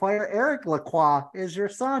player Eric Lacroix is your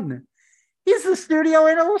son. He's the studio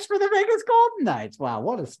analyst for the Vegas Golden Knights. Wow,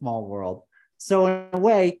 what a small world. So in a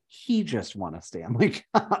way, he just won a Stanley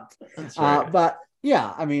Cup. That's right. But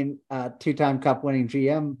yeah, I mean, 2-time Cup winning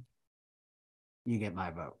GM, you get my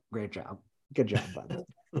vote. Great job. Good job, bud.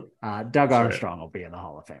 Doug Armstrong will be in the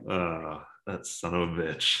Hall of Fame. That son of a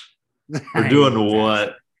bitch. We're doing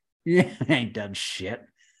what? Yeah, ain't done shit.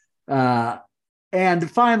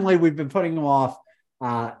 And finally, we've been putting him off.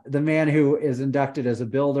 The man who is inducted as a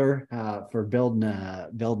builder for building a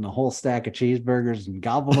whole stack of cheeseburgers and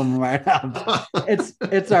gobbling them right up.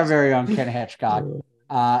 It's our very own Ken Hitchcock.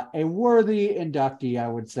 A worthy inductee, I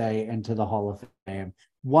would say, into the Hall of Fame.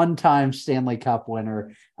 1-time Stanley Cup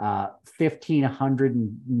winner,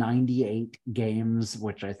 1,598 games,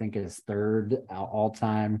 which I think is third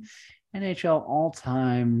all-time. NHL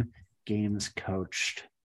all-time games coached.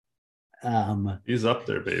 He's up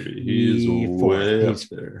there, baby. He's way up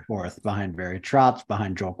there. Fourth, behind Barry Trotz,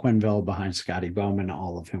 behind Joel Quenneville, behind Scotty Bowman,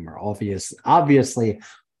 all of whom are obviously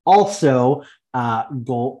also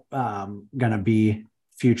gonna be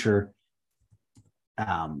future.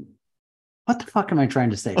 What the fuck am I trying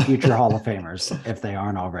to say? Future Hall of Famers, if they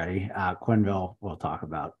aren't already. Quenneville, we'll talk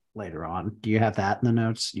about later on. Do you have that in the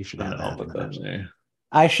notes? You should have that in the notes.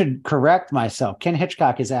 I should correct myself. Ken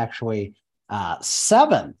Hitchcock is actually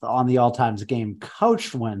 7th on the all-time game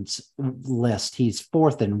coached wins list. He's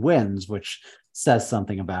 4th in wins, which says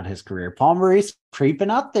something about his career. Paul Maurice creeping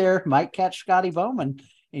up there, might catch Scotty Bowman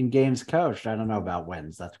in games coached. I don't know about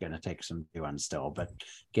wins. That's going to take some doing still, but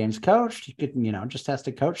games coached, he could, just has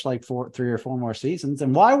to coach like 3 or 4 more seasons.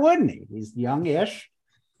 And why wouldn't he? He's young-ish.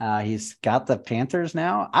 He's got the Panthers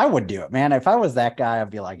now. I would do it, man. If I was that guy, I'd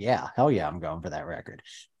be like, yeah, hell yeah, I'm going for that record.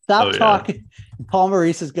 Stop talking. Paul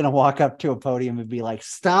Maurice is going to walk up to a podium and be like,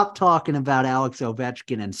 stop talking about Alex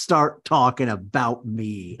Ovechkin and start talking about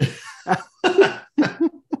me.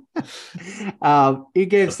 He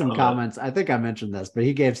gave some comments. I think I mentioned this, but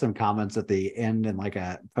he gave some comments at the end in like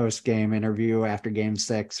a post-game interview after game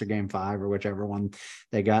 6 or game 5 or whichever one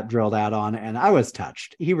they got drilled out on. And I was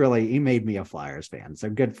touched. He made me a Flyers fan. So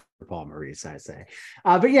good for Paul Maurice, I say.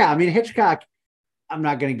 But yeah, I mean, Hitchcock, I'm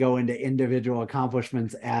not going to go into individual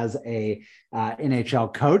accomplishments as a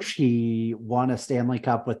NHL coach. He won a Stanley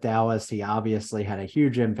Cup with Dallas. He obviously had a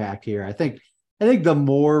huge impact here. I think the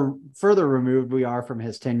more further removed we are from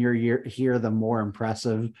his tenure here, the more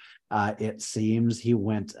impressive it seems. He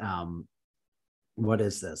went, what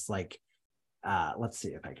is this? Like, let's see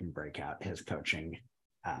if I can break out his coaching.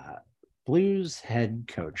 Blues head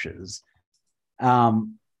coaches.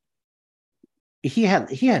 He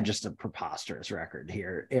had just a preposterous record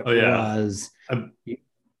here. It was. I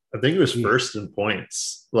think it was first in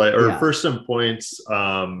points, first in points.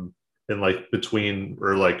 In like between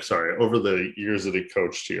or like over the years that he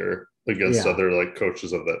coached here against other like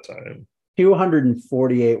coaches of that time.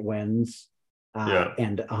 248 wins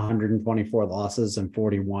and 124 losses and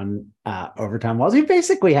 41 overtime losses. He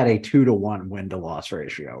basically had a 2-to-1 win to loss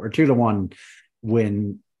ratio, or 2-to-1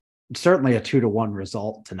 win, certainly a 2-to-1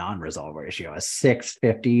 result to non-result ratio, a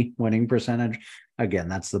 .650 winning percentage. Again,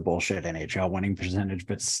 that's the bullshit NHL winning percentage,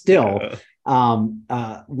 but still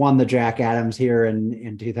won the Jack Adams here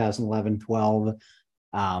in 2011-12.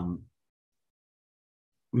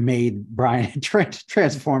 Made Brian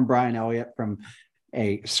transformed Brian Elliott from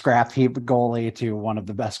a scrap heap goalie to one of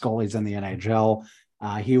the best goalies in the NHL.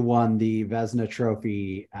 He won the Vezina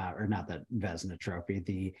Trophy, or not the Vezina Trophy,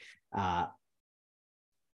 the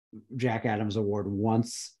Jack Adams Award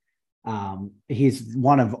once. He's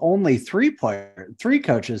one of only three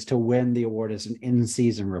coaches to win the award as an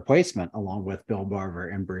in-season replacement, along with Bill Barber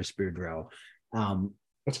and Bruce Boudreau.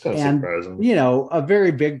 That's kind of surprising. You know, a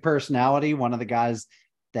very big personality, one of the guys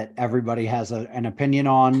that everybody has an opinion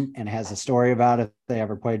on and has a story about if they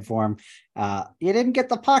ever played for him. You didn't get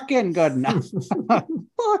the puck in good enough.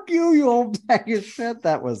 Fuck you old bag of shit.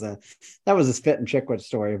 That was a Spit and Chickwit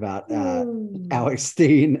story about Alex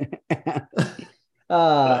Steen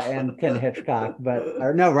and Ken Hitchcock,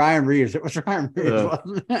 Ryan Reeves. It was Ryan Reeves,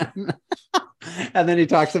 wasn't it? And then he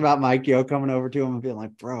talks about Mike Yeo coming over to him and being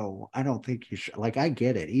like, bro, I don't think you should. Like, I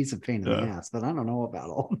get it. He's a pain in the ass, but I don't know about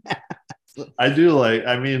all that. I do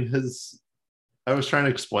I was trying to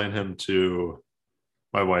explain him to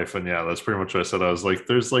my wife, and that's pretty much what I said. I was like,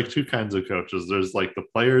 there's like two kinds of coaches. There's like the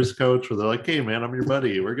players coach where they're like, hey man, I'm your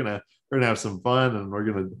buddy. We're gonna have some fun and we're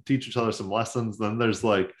gonna teach each other some lessons. Then there's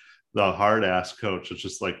like the hard ass coach. It's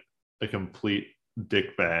just like a complete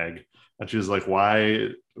dick bag. And she was like,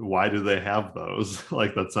 why do they have those?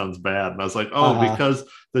 Like, that sounds bad. And I was like, because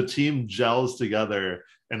the team gels together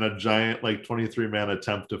in a giant like 23-man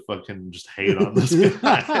attempt to fucking just hate on this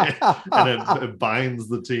guy. And it binds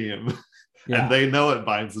the team. And they know it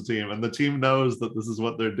binds the team, and the team knows that this is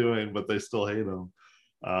what they're doing, but they still hate him.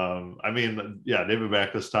 David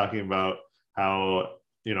Backus talking about how,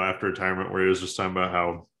 after retirement, where he was just talking about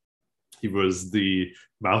how he was the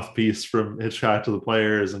mouthpiece from Hitchcock to the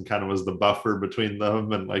players and kind of was the buffer between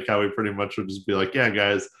them, and like how he pretty much would just be like, yeah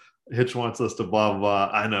guys, Hitch wants us to blah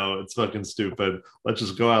blah. I know it's fucking stupid. Let's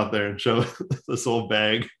just go out there and show this old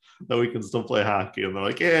bag that we can still play hockey. And they're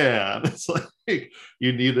like, yeah. And it's like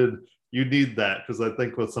you need that, because I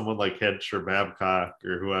think with someone like Hitch or Babcock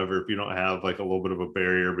or whoever, if you don't have like a little bit of a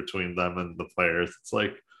barrier between them and the players,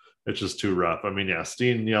 it's just too rough. I mean,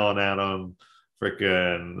 Steen yelling at him,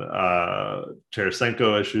 freaking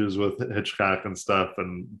Tarasenko issues with Hitchcock and stuff,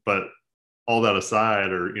 but all that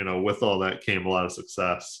aside, or with all that came a lot of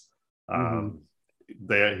success.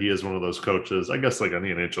 He is one of those coaches, I guess, like any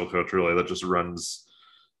NHL coach really, that just runs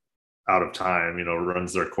out of time,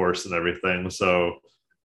 runs their course and everything. So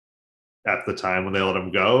at the time when they let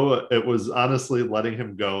him go, it was honestly letting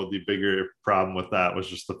him go. The bigger problem with that was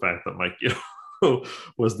just the fact that Mike Yeo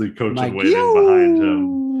was the coach and waiting behind him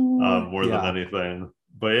more than anything.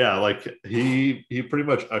 But he pretty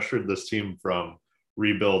much ushered this team from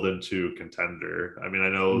rebuild into contender. I mean, I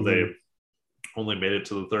know they only made it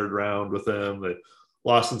to the third round with him. They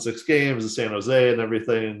lost in 6 games in San Jose and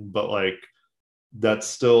everything, but like, that's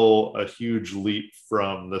still a huge leap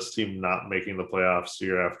from this team not making the playoffs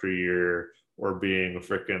year after year or being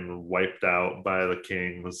freaking wiped out by the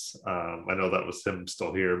Kings. I know that was him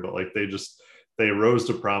still here, but like they rose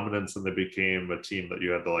to prominence and they became a team that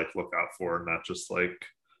you had to like look out for, not just like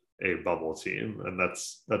a bubble team. And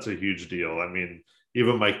that's a huge deal. I mean,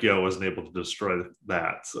 even Mike Yeo wasn't able to destroy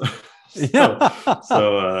that. So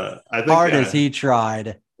I think hard as he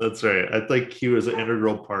tried. That's right. I think he was an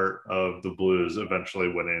integral part of the Blues eventually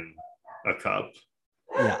winning a cup.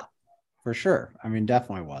 Yeah, for sure. I mean,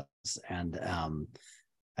 definitely was. And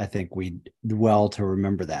I think we well to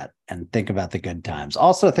remember that and think about the good times.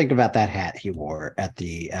 Also think about that hat he wore at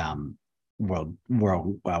the World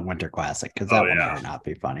Winter Classic, because that one might not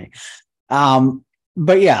be funny.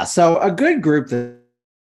 But yeah, so a good group this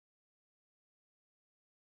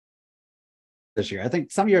year. I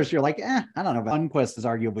think some years you're like, I don't know. Lundqvist is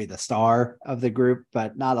arguably the star of the group,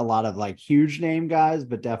 but not a lot of like huge name guys,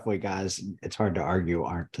 but definitely guys it's hard to argue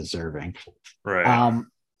aren't deserving. Right.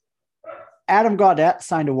 Adam Gaudette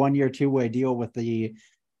signed a 1-year, 2-way deal with the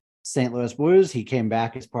St. Louis Blues. He came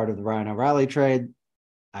back as part of the Ryan O'Reilly trade.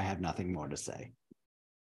 I have nothing more to say.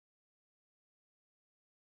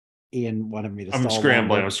 Ian wanted me to. I'm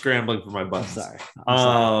scrambling for my buttons. I'm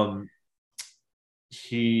sorry.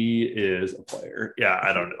 He is a player. Yeah,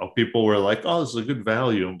 I don't know. People were like, "Oh, this is a good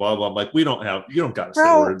value," and blah blah. I'm like, you don't got to say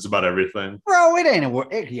words about everything, bro. It ain't a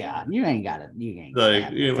word. Yeah, you ain't got it. You ain't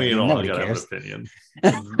like you don't got to have an opinion.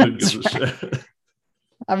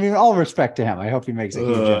 I mean, all respect to him. I hope he makes a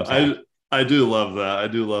huge impact. I do love that. I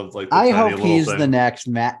do love like. I hope he's the next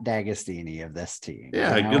Matt D'Agostini of this team.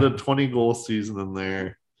 Yeah, get a 20-goal season in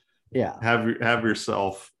there. Yeah, have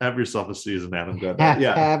yourself a season, Adam.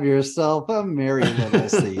 Have yourself a merry little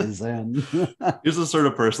season. He's the sort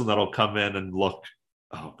of person that'll come in and look.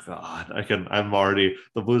 Oh God, I'm already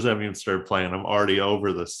the Blues haven't even started playing. I'm already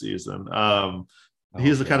over this season.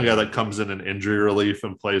 He's the kind of guy that comes in injury relief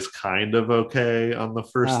and plays kind of okay on the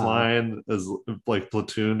first line, as like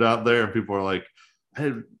platooned out there, and people are like,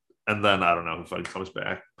 hey. And then I don't know if he comes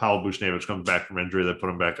back. Pavel Buchnevich comes back from injury. They put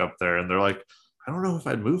him back up there, and they're like, I don't know if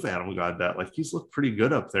I'd move Adam Gaudette. Like, he's looked pretty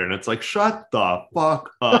good up there. And it's like, shut the fuck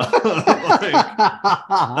up. Like,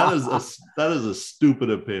 that is a stupid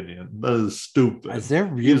opinion. That is stupid. Is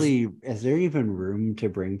there even room to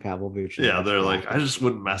bring Pavel Buchnevich? Yeah, they're like, I just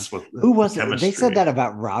wouldn't mess with who was it? They said that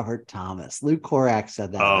about Robert Thomas. Luke Korak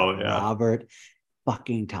said that about Robert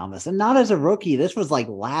fucking Thomas. And not as a rookie. This was like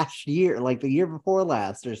last year, like the year before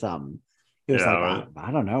last or something. He was I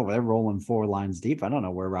don't know. They're rolling 4 lines deep. I don't know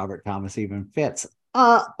where Robert Thomas even fits.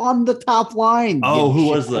 On the top line. Oh, who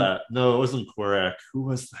was that? No, it wasn't Korak. Who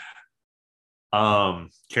was that?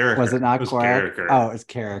 Carricker. Was it not Korak? Oh, it's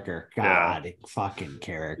Carricker. God, fucking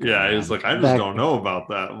Carricker. Yeah, he's like, I just don't know about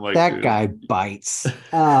that. I'm like, that guy bites.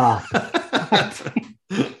 Why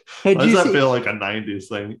does that feel like a 90s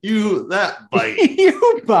thing? That bite.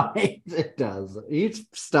 You bite. It does. He's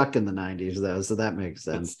stuck in the 90s though, so that makes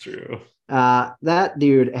sense. That's true. That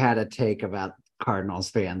dude had a take about Cardinals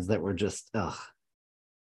fans that were just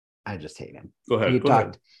I just hate him. Go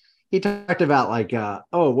ahead. He talked about like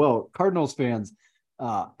Cardinals fans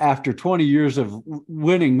after 20 years of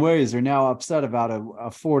winning ways are now upset about a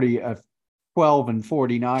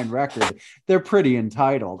 12-49 record. They're pretty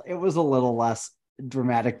entitled. It was a little less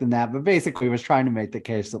dramatic than that, but basically was trying to make the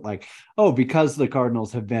case that like, because the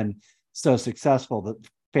Cardinals have been so successful that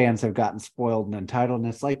fans have gotten spoiled and entitled.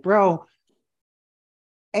 And it's like, bro,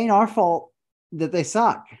 ain't our fault that they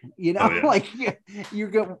suck, like you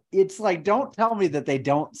go, it's like, don't tell me that they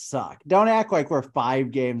don't suck. Don't act like we're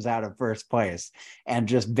 5 games out of first place and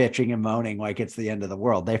just bitching and moaning like it's the end of the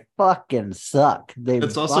world. They fucking suck.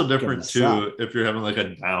 It's also different too if you're having like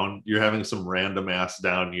you're having some random ass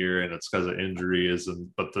down year and it's because of injuries,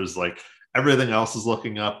 but there's like everything else is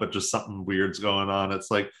looking up, but just something weird's going on. It's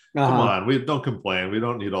like, come on, we don't complain. We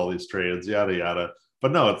don't need all these trades, yada yada.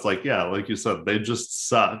 But no, it's like, yeah, like you said, they just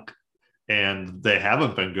suck. And they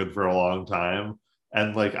haven't been good for a long time.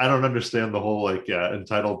 And like, I don't understand the whole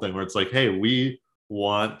entitled thing where it's like, hey, we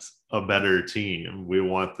want a better team. We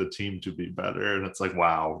want the team to be better. And it's like,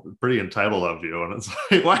 wow, pretty entitled of you. And it's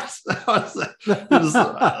like, what's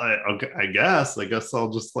that? Okay, I guess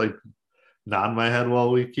I'll just like nod my head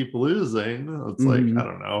while we keep losing. It's like, I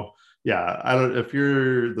don't know. Yeah, if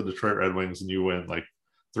you're the Detroit Red Wings and you win like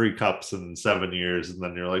 3 cups in 7 years, and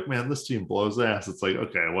then you're like, man, this team blows ass. It's like,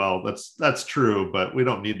 okay, well, that's true, but we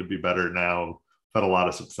don't need to be better now. Had a lot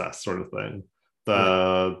of success, sort of thing.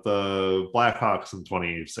 The Blackhawks in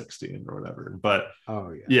 2016 or whatever, but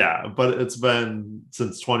but it's been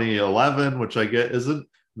since 2011, which I get isn't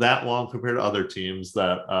that long compared to other teams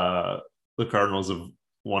that the Cardinals have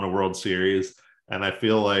won a World Series, and I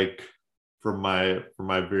feel like from my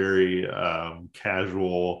very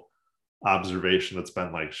casual observation, it's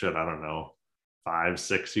been like I don't know,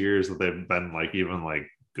 5-6 years that they've been like even like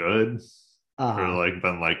good or like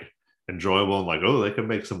been like enjoyable and like, they can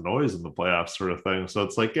make some noise in the playoffs, sort of thing. So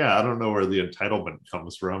it's like, I don't know where the entitlement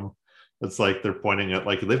comes from. It's like they're pointing at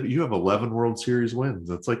like, you have 11 World Series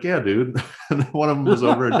wins. It's like, yeah, dude. And one of them was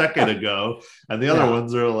over a decade ago, and the other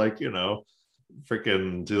ones are like,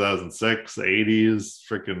 freaking 2006, 80s,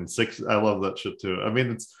 freaking 6. I love that shit too. I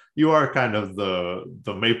mean, you are kind of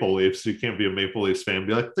the Maple Leafs. You can't be a Maple Leafs fan and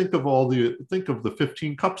be like, think of the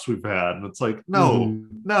 15 cups we've had. And it's like, no,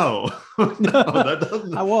 that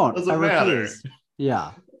doesn't matter.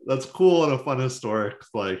 Yeah. That's cool in a fun historic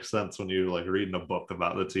like sense when you like reading a book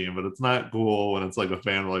about the team, but it's not cool when it's like a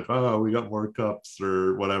fan like, oh, we got more cups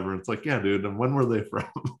or whatever. It's like, yeah, dude, and when were they from?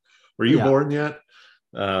 Were you born yet?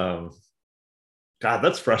 God,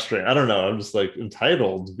 that's frustrating. I don't know. I'm just like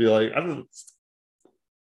entitled to be like, I don't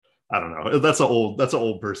know. That's an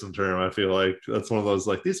old person term. I feel like that's one of those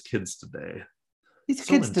like these kids today. These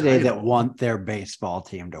kids today that want their baseball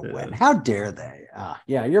team to win. How dare they?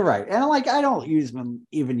 Yeah, you're right. And like, I don't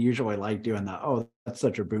even usually like doing the, oh, that's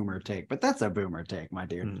such a boomer take, but that's a boomer take, my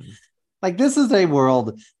dude. Like, this is a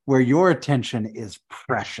world where your attention is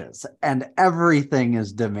precious and everything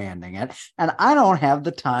is demanding it. And I don't have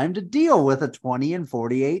the time to deal with a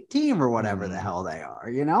 20-48 team or whatever the hell they are,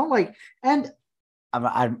 like, and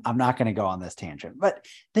I'm not going to go on this tangent, but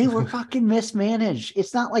they were fucking mismanaged.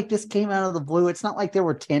 It's not like this came out of the blue. It's not like there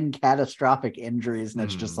were 10 catastrophic injuries and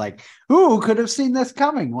it's just like, who could have seen this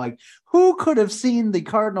coming? Like, who could have seen the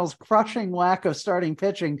Cardinals' crushing lack of starting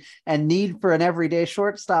pitching and need for an everyday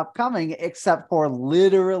shortstop coming, except for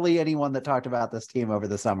literally anyone that talked about this team over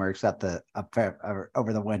the summer, except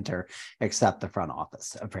over the winter, except the front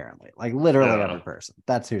office, apparently. Like, literally every person.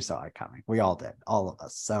 That's who saw it coming. We all did, all of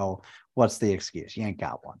us. So what's the excuse? You ain't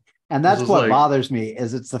got one. And that's what bothers me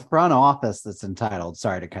is it's the front office that's entitled.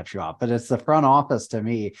 Sorry to cut you off, but it's the front office to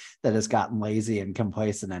me that has gotten lazy and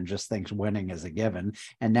complacent and just thinks winning is a given.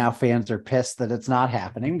 And now fans are pissed that it's not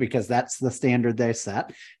happening because that's the standard they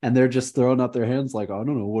set. And they're just throwing up their hands like, I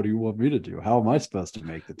don't know. What do you want me to do? How am I supposed to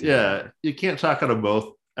make the team? Yeah, you can't talk out of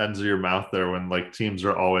both ends of your mouth there when like teams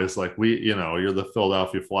are always like, you're the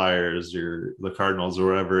Philadelphia Flyers, you're the Cardinals or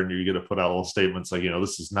whatever, and you get to put out little statements like,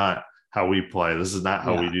 this is not how we play. This is not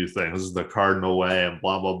how we do things. This is the Cardinal way and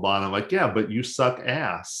blah, blah, blah. And I'm like, yeah, but you suck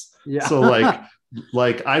ass. Yeah. So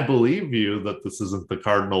like, I believe you that this isn't the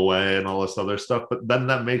Cardinal way and all this other stuff, but then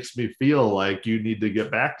that makes me feel like you need to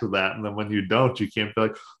get back to that. And then when you don't, you can't be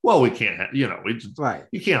like, well, we can't have, you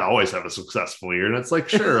can't always have a successful year. And it's like,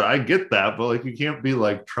 sure, I get that, but like, you can't be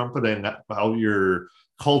like trumpeting about your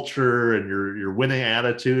culture and your winning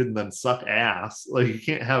attitude and then suck ass. Like you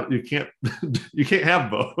can't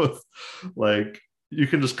have both. Like you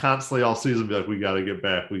can just constantly all season be like, we got to get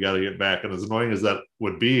back. And as annoying as that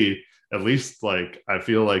would be, at least like I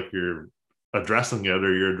feel like you're addressing it,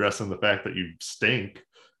 or you're addressing the fact that you stink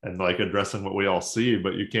and like addressing what we all see.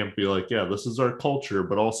 But you can't be like, yeah, this is our culture,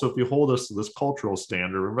 but also if you hold us to this cultural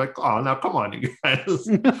standard, we're like, oh, now come on, you guys.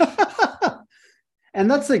 And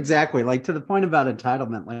that's exactly like to the point about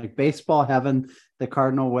entitlement, like baseball having the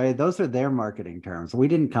Cardinal way. Those are their marketing terms. We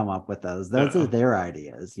didn't come up with those. Those are their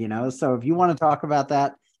ideas, So if you want to talk about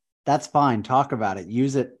that, that's fine. Talk about it,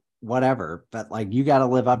 use it, whatever. But like, you got to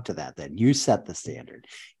live up to that. Then you set the standard.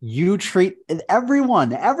 You treat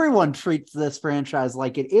everyone treats this franchise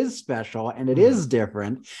like it is special and it is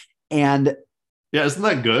different. And yeah, isn't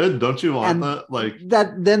that good? Don't you want that? Like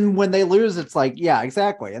that, then when they lose, it's like, yeah,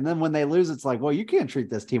 exactly. And then when they lose, it's like, well, you can't treat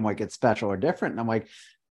this team like it's special or different. And I'm like,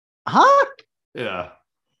 huh? Yeah.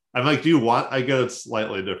 I'm like, do you want, I get it's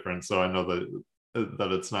slightly different. So I know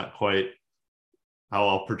that it's not quite how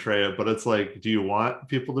I'll portray it, but it's like, do you want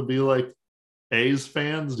people to be like A's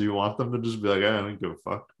fans? Do you want them to just be like, I don't give a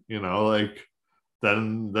fuck, like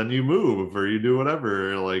then you move or you do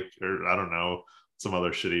whatever, like, or I don't know, some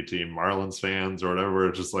other shitty team, Marlins fans or whatever.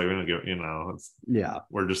 It's just like, we don't give,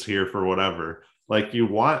 we're just here for whatever. Like you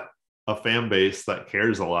want a fan base that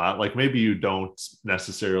cares a lot. Like maybe you don't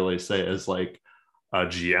necessarily say as like a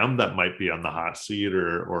GM that might be on the hot seat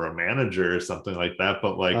or a manager or something like that,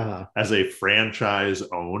 but like as a franchise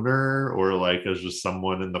owner or like as just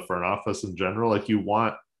someone in the front office in general, like you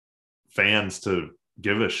want fans to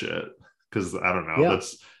give a shit. Cause I don't know,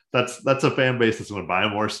 that's a fan base that's going to buy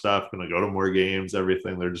more stuff, going to go to more games,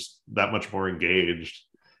 everything. They're just that much more engaged.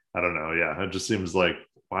 I don't know. Yeah. It just seems like,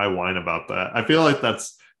 why whine about that? I feel like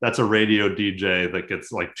that's a radio DJ that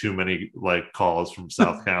gets like too many like calls from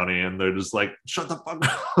South County and they're just like, shut the fuck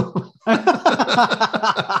up.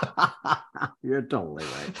 You're totally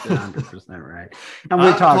right. You're 100% right. And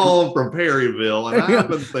we're calling from Perryville and I've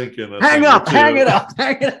been thinking hang it up.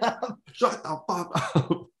 Shut the fuck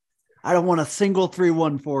up. I don't want a single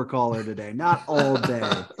 314 caller today. Not all day.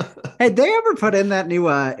 Hey, they ever put in that new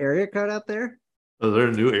area code out there? Is there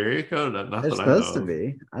a new area code? Not it's supposed to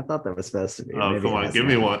be. I thought that was supposed to be. Oh, maybe come on, give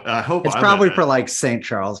me one. I hope it's probably for like St.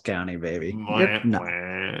 Charles County, baby. No.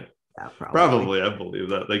 Yeah, probably. I believe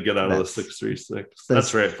that they get out of the 636.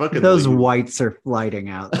 That's right. Fucking those whites are flighting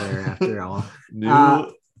out there after all.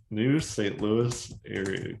 New St. Louis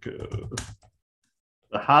area code.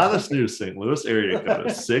 The hottest new St. Louis area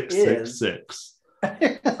code is 666.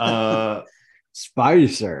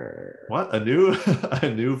 Spicer. What? A new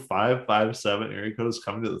 557 area code is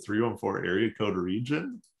coming to the 314 area code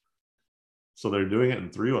region. So they're doing it in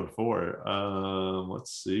 314.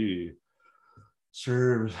 Let's see.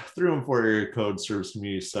 Serves 314 area code serves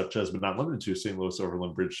communities such as, but not limited to, St. Louis,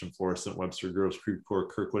 Overland, Bridgeton, Florissant, Webster, Groves Creek, Port,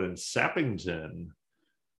 Kirkwood, and Sappington.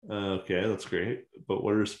 Okay, that's great. But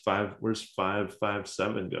where's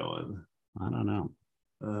 557 going? I don't know.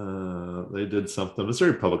 They did something.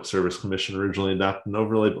 Missouri Public Service Commission originally adopted an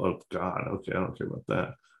overlay. Oh God, okay, I don't care about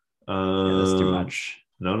that. That's too much.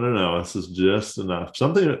 No. This is just enough.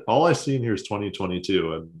 Something. All I see in here is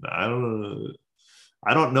 2022, and I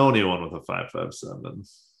don't know anyone with a 557.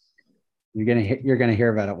 You're gonna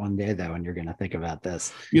hear about it one day though, and you're gonna think about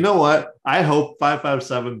this. You know what? I hope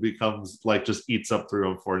 557 becomes like just eats up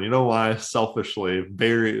 314. And you know why? Selfishly,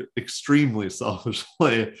 very extremely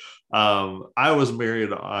selfishly. I was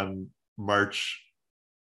married on March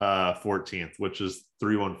 14th, which is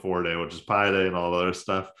 314 day, which is Pi Day and all the other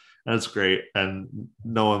stuff. And it's great. And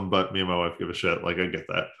no one but me and my wife give a shit. Like I get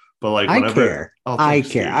that. But like whenever I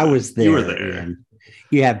care. I was there. You were there. Ian.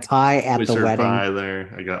 You had pie at the wedding. Pie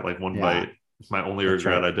there. I got like one bite. My only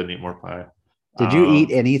regret, I didn't eat more pie. Did you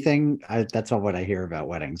eat anything? That's all what I hear about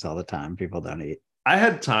weddings all the time. People don't eat. I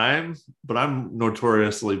had time, but I'm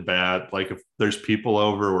notoriously bad. Like if there's people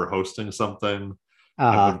over, we're hosting something.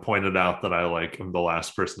 I've been pointed out that I like am the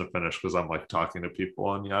last person to finish because I'm like talking to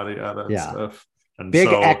people and yada yada and stuff. And big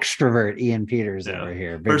extrovert Ian Peters over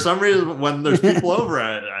here. For some reason, when there's people over,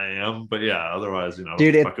 I am. But yeah, otherwise,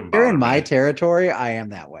 dude, if you're in my territory, I am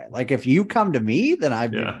that way. Like if you come to me, then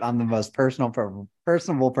I'm the most personable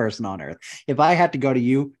person on earth. If I had to go to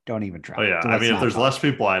you, don't even try. Oh yeah, I mean, if there's less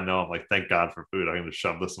people I know, I'm like, thank God for food. I'm going to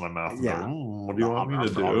shove this in my mouth. Yeah. What do you want me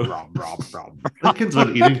to do? That kid's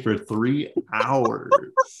been eating for 3 hours.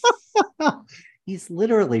 He's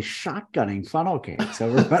literally shotgunning funnel cakes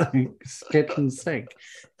over my kitchen sink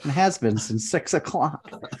and has been since 6 o'clock.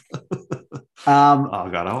 Oh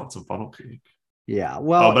God, I want some funnel cake. Yeah.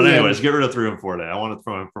 Well, but anyways, get rid of 3 and 4 day. I want to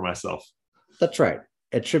throw in for myself. That's right.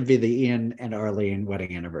 It should be the Ian and Arlene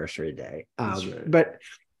wedding anniversary day. That's right. But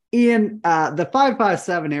Ian, the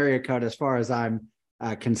 557 area code, as far as I'm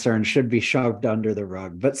concerned, should be shoved under the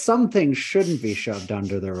rug. But some things shouldn't be shoved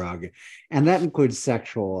under the rug, and that includes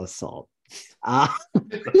sexual assault. I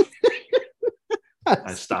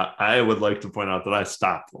would like to point out that I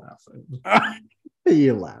stopped laughing.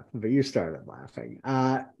 You laughed, but you started laughing.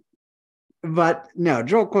 But no,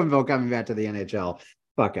 Joel Quenneville coming back to the NHL.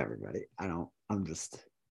 Fuck everybody. I'm just,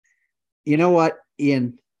 you know what,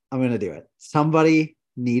 Ian, I'm going to do it. Somebody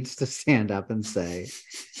needs to stand up and say,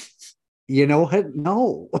 you know what?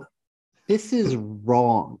 No, this is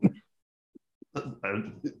wrong.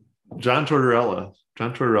 John Tortorella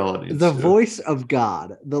needs the voice of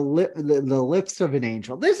God, the lips of an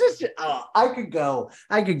angel. This is I could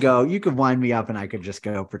go. You could wind me up and I could just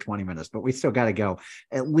go for 20 minutes, but we still got to go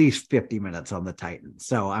at least 50 minutes on the Titans.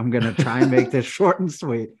 So I'm going to try and make this short and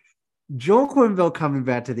sweet. Joel Quenneville coming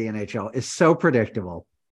back to the NHL is so predictable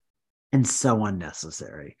and so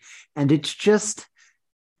unnecessary. And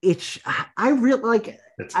I really like,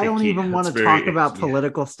 I don't even want to talk about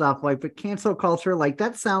political stuff, but cancel culture,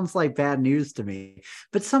 that sounds like bad news to me.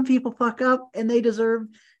 But some people fuck up and they deserve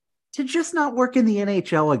to just not work in the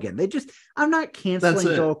NHL again. I'm not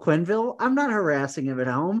canceling Joel Quenneville. I'm not harassing him at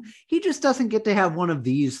home. He just doesn't get to have one of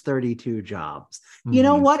these 32 jobs. Mm-hmm. You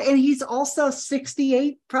know what? And he's also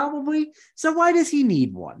 68 probably. So why does he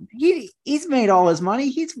need one? He's made all his money.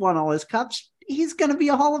 He's won all his cups. He's going to be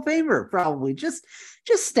a Hall of Famer probably. Just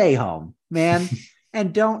stay home, man.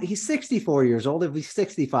 And he's 64 years old. If he's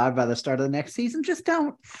 65 by the start of the next season, just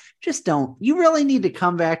don't. You really need to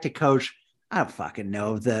come back to coach. I don't fucking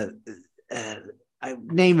know.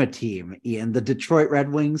 Name a team, Ian. The Detroit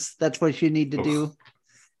Red Wings. That's what you need to do.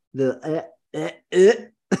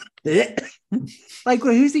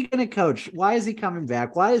 Who's he going to coach? Why is he coming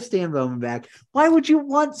back? Why is Stan Bowman back? Why would you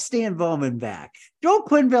want Stan Bowman back? Joel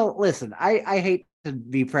Quenneville, listen, I hate to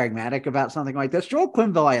be pragmatic about something like this. Joel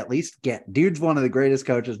Quenneville, I at least get. Dude's one of the greatest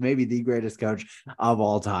coaches, maybe the greatest coach of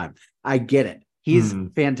all time. I get it. He's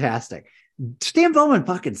fantastic. Stan Bowman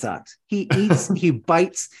fucking sucks. He eats, he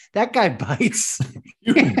bites. That guy bites.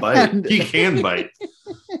 You can bite. He can bite.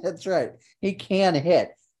 That's right. He can hit.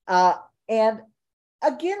 And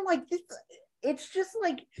again, this, it's just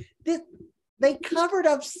this, they covered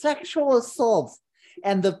up sexual assaults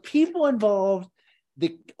and the people involved,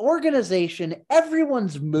 the organization,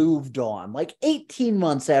 everyone's moved on. 18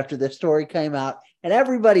 months after this story came out, and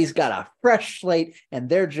everybody's got a fresh slate, and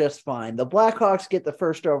they're just fine. The Blackhawks get the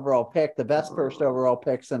first overall pick, the best first overall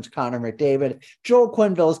pick since Connor McDavid. Joel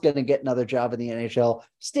Quenneville is going to get another job in the NHL.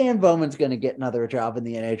 Stan Bowman's going to get another job in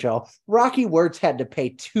the NHL. Rocky Wirtz had to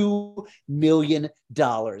pay $2 million.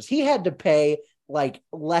 He had to pay like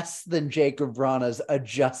less than Jacob Vrana's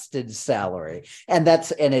adjusted salary. And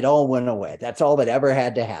it all went away. That's all that ever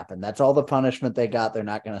had to happen. That's all the punishment they got. They're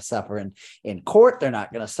not going to suffer in court. They're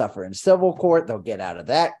not going to suffer in civil court. They'll get out of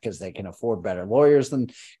that because they can afford better lawyers than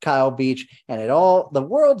Kyle Beach. And the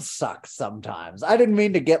world sucks sometimes. I didn't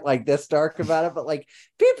mean to get like this dark about it, but like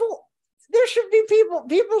people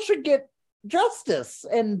should get justice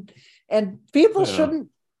and people shouldn't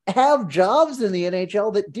have jobs in the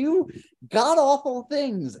NHL that do god awful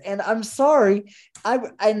things. And I'm sorry.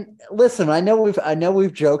 I listen, I know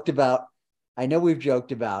we've joked about the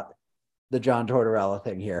John Tortorella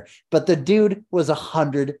thing here, but the dude was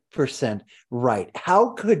 100% right. How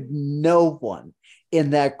could no one in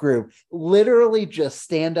that group literally just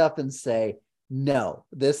stand up and say, no,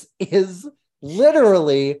 this is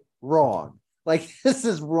literally wrong. Like, this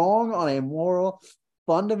is wrong on a moral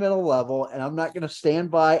fundamental level, and I'm not going to stand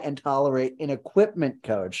by and tolerate an equipment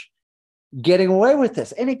coach getting away with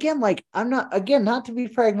this. And again, like, not to be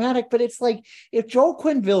pragmatic, but it's like if Joel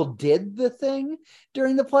Quenneville did the thing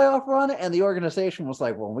during the playoff run and the organization was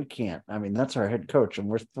like, well, we can't. I mean, that's our head coach and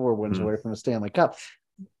we're 4 wins away from the Stanley Cup.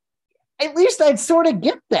 At least I'd sort of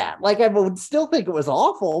get that. Like, I would still think it was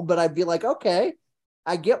awful, but I'd be like, okay,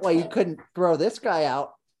 I get why you couldn't throw this guy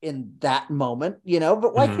out in that moment,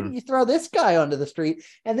 but why couldn't you throw this guy onto the street?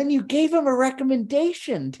 And then you gave him a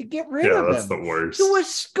recommendation to get rid of him. That's the worst.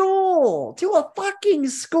 To a fucking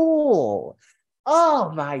school.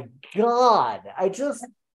 Oh my God. I just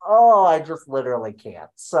literally can't.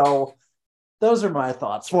 So those are my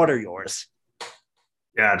thoughts. What are yours?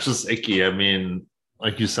 Yeah, it's just icky. I mean,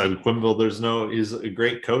 like you said, Quenneville, he's a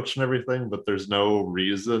great coach and everything, but there's no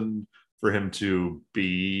reason for him to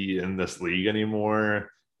be in this league anymore.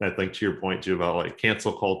 And I think to your point too about like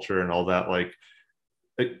cancel culture and all that, like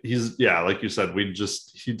like you said,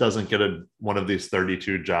 he doesn't get one of these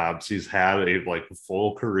 32 jobs. He's had a like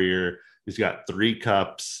full career. He's got 3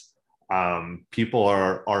 cups. People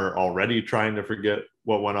are already trying to forget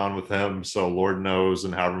what went on with him. So Lord knows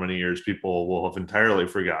in however many years people will have entirely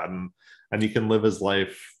forgotten, and he can live his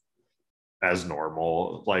life as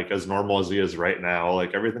normal as he is right now.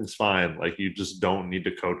 Like, everything's fine. Like, you just don't need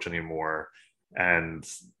to coach anymore. And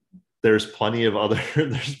there's plenty of other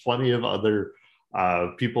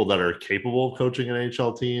people that are capable of coaching an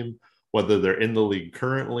NHL team, whether they're in the league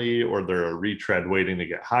currently or they're a retread waiting to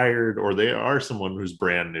get hired, or they are someone who's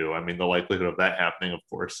brand new. I mean, the likelihood of that happening, of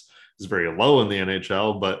course, is very low in the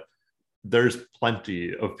NHL, but there's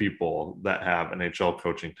plenty of people that have NHL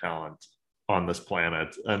coaching talent on this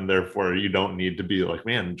planet, and therefore you don't need to be like,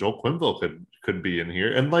 man, Joel Quenneville could be in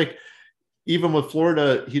here. And like, even with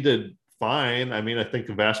Florida, he did fine. I mean, I think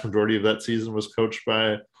the vast majority of that season was coached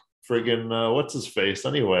by friggin' what's his face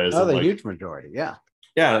anyways. Oh, the huge majority. Yeah,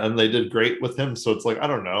 and they did great with him. So it's like, I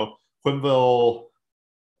don't know, Quenneville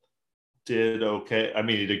did okay. I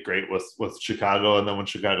mean, he did great with Chicago, and then when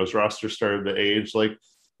Chicago's roster started to age, like,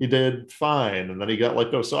 he did fine, and then he got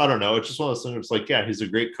let go. So I don't know. It's just one of those things. It's like, yeah, he's a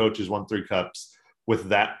great coach. He's won 3 cups with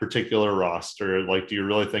that particular roster. Like, do you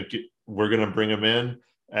really think we're going to bring him in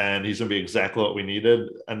and he's going to be exactly what we needed?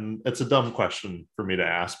 And it's a dumb question for me to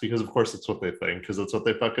ask, because of course it's what they think, because it's what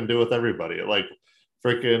they fucking do with everybody. Like,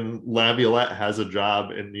 freaking Laviolette has a job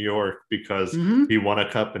in New York because he won a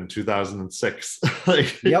cup in 2006.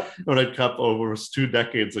 Like, won a cup almost 2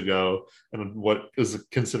 decades ago, and what is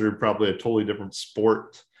considered probably a totally different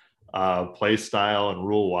sport, play style and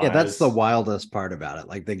rule wise. Yeah, that's the wildest part about it.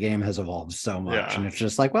 Like, the game has evolved so much, and it's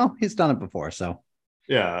just like, well, he's done it before, so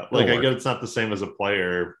yeah. Like, I get it's not the same as a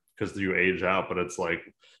player because you age out, but it's like,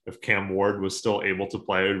 if Cam Ward was still able to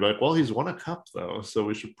play, we'd be like, well, he's won a cup though, so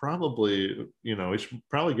we should probably give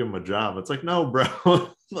him a job. It's like, no, bro.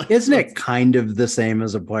 Like, isn't it kind of the same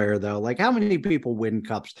as a player though? Like, how many people win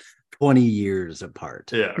cups 20 years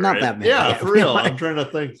apart? Yeah, not that many. Yeah, for real. I'm trying to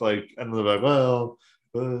think, like, and they're like, well,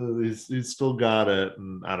 he's still got it,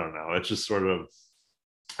 and I don't know. It's just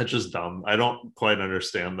it's just dumb. I don't quite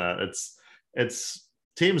understand that. It's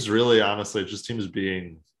teams really, honestly, just teams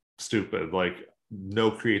being stupid. Like,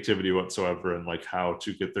 no creativity whatsoever in like how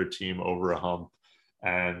to get their team over a hump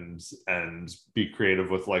and be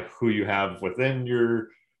creative with like who you have within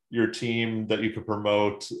your team that you could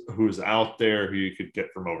promote, who's out there, who you could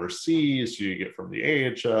get from overseas, who you get from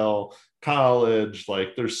the AHL, college.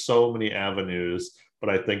 Like, there's so many avenues, but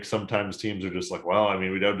I think sometimes teams are just like, well, I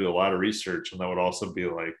mean, we'd have to do a lot of research, and that would also be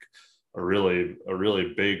like, a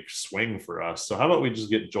really big swing for us. So how about we just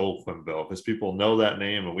get Joel Quenneville, because people know that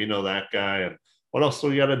name and we know that guy, and what else do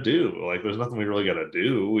we got to do? Like, there's nothing we really got to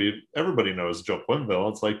do. Everybody knows Joe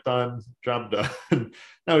Quenneville. It's like, done, job done.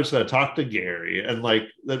 Now we just got to talk to Gary, and like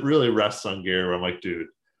that really rests on Gary. Where I'm like, dude,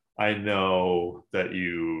 I know that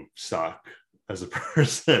you suck as a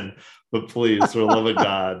person, but please, for the love of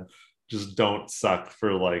God, just don't suck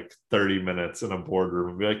for like 30 minutes in a boardroom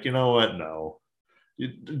and be like, you know what? No,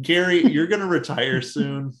 Gary, you're gonna retire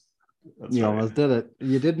soon. That's you right. Almost did it.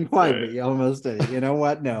 You didn't quite, right. But you almost did it. You know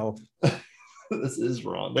what? No. This is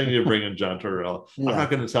wrong. They need to bring in John Terrell. Yeah. I'm not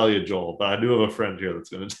going to tell you, Joel, but I do have a friend here that's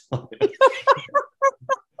going to tell you.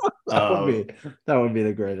 that would be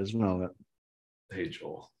the greatest moment. Hey,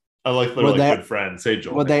 Joel. I like they're like good friends. Hey,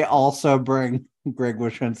 Joel. Would they also bring Greg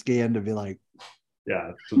Wyshynski in to be like,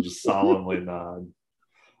 yeah, to just solemnly nod?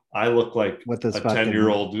 I look like with this a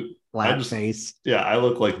 10-year-old flat face. Yeah, I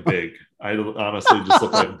look like big. I honestly just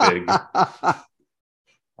look like big.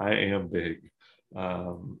 I am big.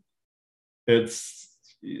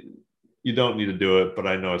 You don't need to do it, but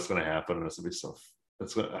I know it's going to happen, and it's going to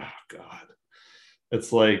be oh God,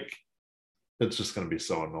 it's like, it's just going to be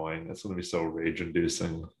so annoying. It's going to be so rage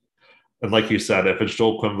inducing. And like you said, if it's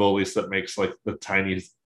Joel Quenneville, at least that makes like the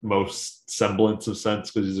tiniest, most semblance of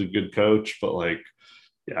sense because he's a good coach. But like,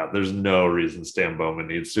 yeah, there's no reason Stan Bowman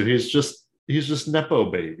needs to. He's just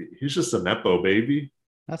Nepo baby. He's just a Nepo baby.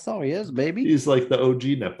 That's all he is, baby. He's like the OG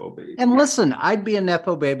Nepo baby. And listen, I'd be a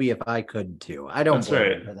Nepo baby if I could too. I don't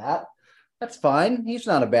blame him for that. That's fine. He's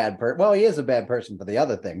not a bad person. Well, he is a bad person for the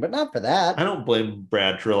other thing, but not for that. I don't blame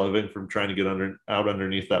Brad Treliving from trying to get out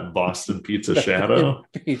underneath that Boston Pizza shadow.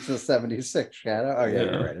 Pizza 76 shadow. Oh, yeah,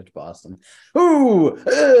 you're right. It's Boston. Ooh,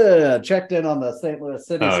 checked in on the St. Louis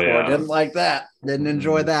City score. Yeah. Didn't like that. Didn't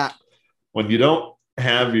enjoy that. When you don't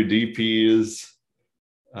have your DPs,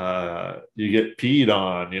 you get peed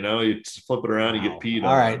on, you just flip it around, you get peed on.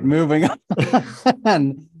 All right, moving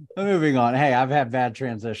on. Moving on. Hey, I've had bad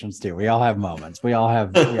transitions too. We all have moments. We all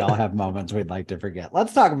have moments we'd like to forget.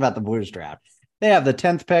 Let's talk about the Blues draft. They have the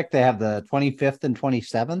 10th pick. They have the 25th and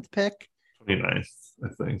 27th pick. 29th, I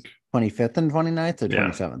think. 25th and 29th or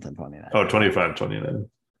 27th and 29th? Oh, 25, 29.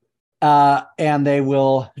 And they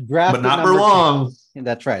will draft, but not for long. 10.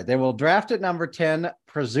 That's right. They will draft at number 10,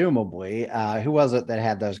 presumably. Who was it that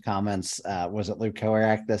had those comments? Was it Luke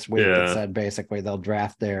Kovac this week that said basically they'll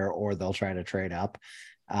draft there or they'll try to trade up?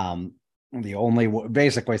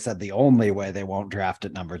 Basically said the only way they won't draft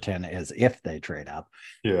at number 10 is if they trade up.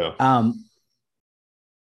 Yeah.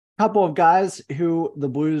 Couple of guys who the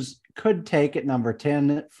Blues could take at number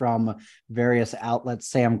 10 from various outlets.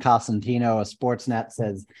 Sam Cosentino of Sportsnet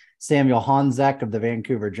says Samuel Honzek of the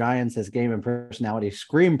Vancouver Giants, his game and personality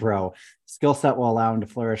scream pro. Skill set will allow him to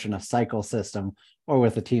flourish in a cycle system or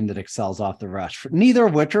with a team that excels off the rush. Neither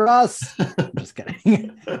of which are us. I'm just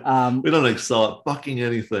kidding. We don't excel at fucking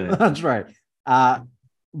anything. That's right.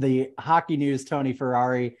 The Hockey News, Tony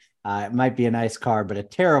Ferrari, it might be a nice card, but a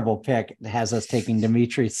terrible pick. It has us taking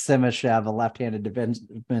Dmitry Simashev, a left-handed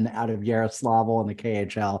defenseman out of Yaroslavl in the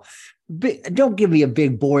KHL. Don't give me a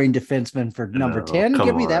big, boring defenseman for number 10.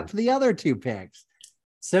 Give me that for the other two picks.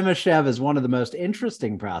 Simashev is one of the most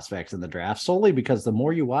interesting prospects in the draft, solely because the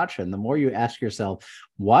more you watch him, the more you ask yourself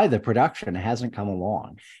why the production hasn't come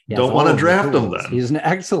along. Don't want to draft him then. He's an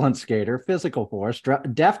excellent skater, physical force,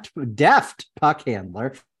 deft puck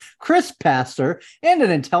handler, crisp passer, and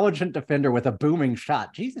an intelligent defender with a booming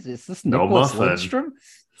shot. Jesus, is this Nicholas Lidstrom?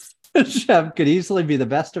 Simashev could easily be the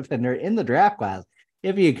best defender in the draft class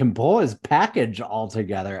if you can pull his package all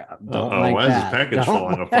together. Why is his package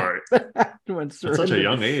falling apart? At such a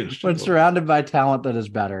young age. When surrounded by talent that is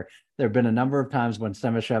better. There have been a number of times when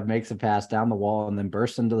Simashev makes a pass down the wall and then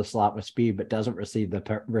bursts into the slot with speed, but doesn't receive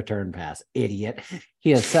the return pass. Idiot. He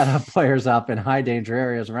has set up players up in high danger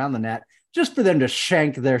areas around the net just for them to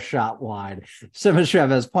shank their shot wide. Simashev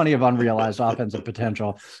has plenty of unrealized offensive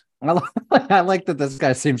potential. I like that this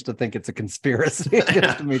guy seems to think it's a conspiracy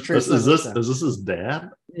against Dmitry. Is this his dad?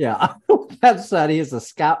 Yeah. That said, he is a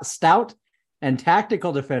stout and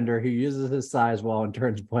tactical defender who uses his size well and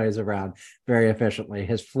turns plays around very efficiently.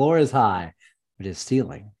 His floor is high, but his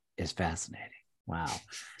ceiling is fascinating. Wow.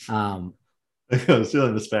 The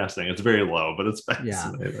ceiling is fascinating. It's very low, but it's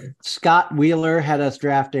fascinating. Yeah. Scott Wheeler had us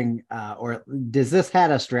drafting, or does this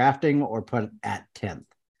had us drafting or put at 10th?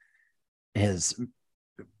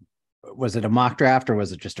 Was it a mock draft or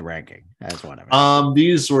was it just a ranking? That's whatever. I think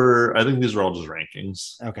these were all just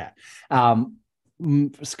rankings. Okay.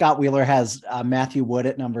 Scott Wheeler has Matthew Wood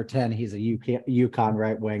at number 10. He's a UConn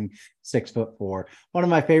right wing, 6'4". One of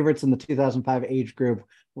my favorites in the 2005 age group,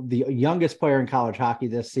 the youngest player in college hockey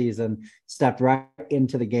this season, stepped right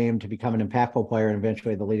into the game to become an impactful player and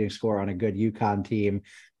eventually the leading scorer on a good UConn team.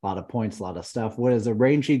 A lot of points, a lot of stuff. Wood is a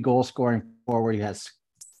rangy goal scoring forward. He has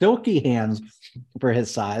silky hands for his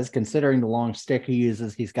size. Considering the long stick he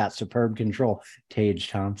uses, he's got superb control. Tage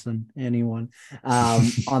Thompson, anyone?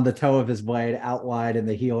 On the toe of his blade, out wide, and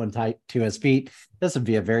the heel and tight to his feet. This would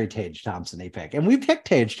be a very Tage Thompson-y pick. And we picked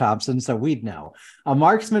Tage Thompson, so we'd know. A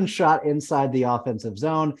marksman shot inside the offensive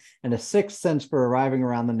zone and a sixth sense for arriving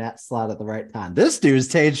around the net slot at the right time. This dude's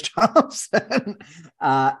Tage Thompson.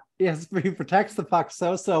 Yes, he protects the puck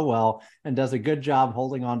so well and does a good job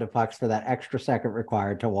holding on to pucks for that extra second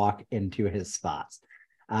required to walk into his spots.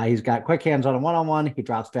 He's got quick hands on a one-on-one. He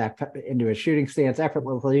drops back into his shooting stance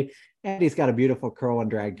effortlessly, and he's got a beautiful curl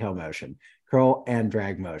and drag motion.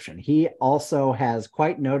 He also has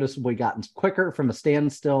quite noticeably gotten quicker from a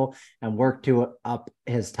standstill and worked up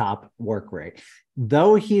his top work rate.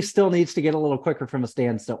 Though he still needs to get a little quicker from a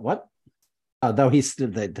standstill. What? Though he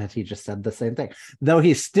just said the same thing. Though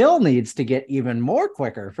he still needs to get even more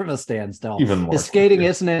quicker from a standstill. His skating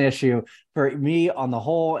isn't an issue for me on the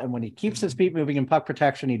whole. And when he keeps his feet moving in puck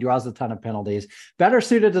protection, he draws a ton of penalties. Better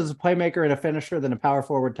suited as a playmaker and a finisher than a power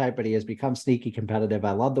forward type, but he has become sneaky competitive.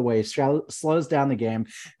 I love the way he slows down the game,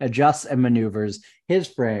 adjusts and maneuvers his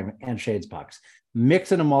frame and shades pucks.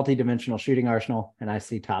 Mix in a multi-dimensional shooting arsenal, and I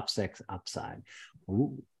see top 6 upside.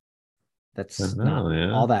 Ooh. That's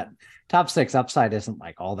not all that. Top 6 upside isn't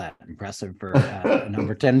like all that impressive for a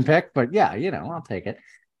number 10 pick, but yeah, I'll take it.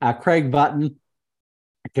 Craig Button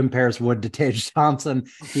compares Wood to Tage Thompson.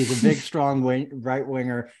 He's a big, strong right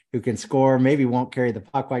winger who can score. Maybe won't carry the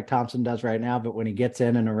puck like Thompson does right now, but when he gets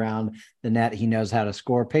in and around the net, he knows how to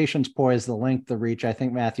score. Patience, poise, the length, the reach. I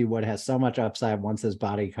think Matthew Wood has so much upside once his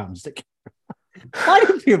body comes together. Why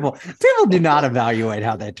do people do not evaluate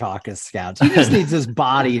how they talk as scouts? He just needs his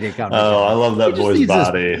body to come together. I love that boy's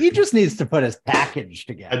body. He just needs to put his package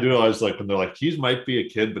together. I do always like when they're like, he might be a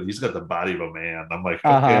kid, but he's got the body of a man. I'm like,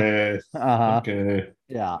 okay. Okay.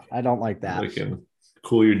 Yeah, I don't like that.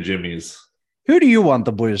 Cool your jimmies. Who do you want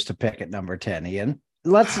the Blues to pick at number 10, Ian?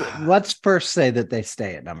 Let's first say that they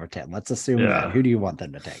stay at number 10. Let's assume that. Who do you want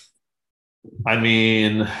them to take? I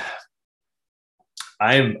mean,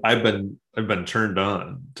 I've been turned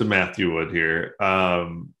on to Matthew Wood here. I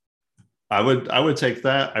would take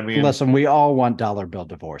that. I mean, listen, we all want dollar bill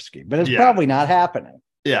Dvorsky, but it's probably not happening.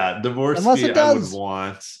 Yeah, Dvorsky I would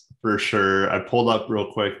want for sure. I pulled up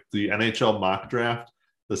real quick the NHL mock draft.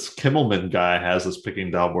 This Kimmelman guy has us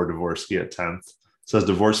picking Dalibor Dvorsky at 10th. Says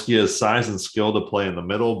Dvorsky has size and skill to play in the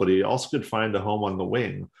middle, but he also could find a home on the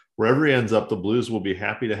wing. Wherever he ends up, the Blues will be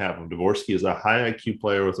happy to have him. Dvorsky is a high IQ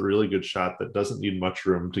player with a really good shot that doesn't need much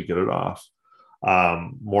room to get it off.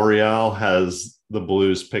 Morial has the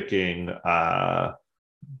Blues picking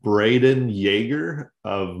Braden Yeager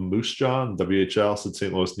of Moose Jaw in WHL. Said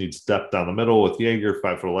St. Louis needs depth down the middle with Yeager,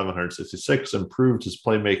 5'11", 166, improved his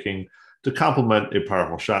playmaking to complement a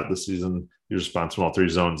powerful shot this season. He's responsible in all 3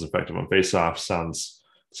 zones, effective on faceoff. Sounds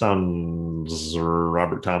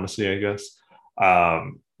Robert Thomas-y, I guess.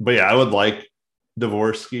 But yeah, I would like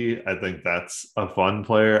Dvorsky. I think that's a fun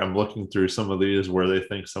player. I'm looking through some of these where they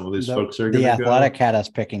think some of these folks are going to go. The Athletic had us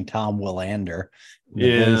picking Tom Willander.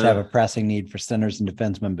 The Blues have a pressing need for centers and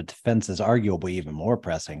defensemen, but defense is arguably even more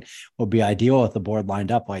pressing. Would be ideal if the board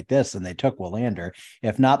lined up like this and they took Willander.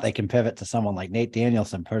 If not, they can pivot to someone like Nate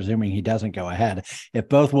Danielson, presuming he doesn't go ahead. If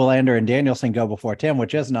both Willander and Danielson go before Tim,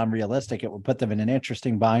 which isn't unrealistic, it would put them in an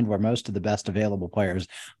interesting bind where most of the best available players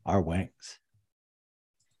are wings.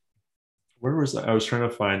 Where was that? I was trying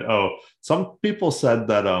to find. Some people said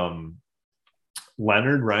that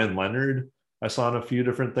Ryan Leonard, I saw in a few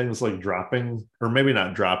different things like dropping, or maybe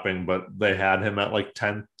not dropping, but they had him at like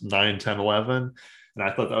 10, 9, 10, 11. And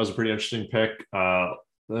I thought that was a pretty interesting pick. From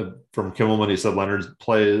Kimmelman, he said Leonard's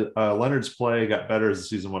play got better as the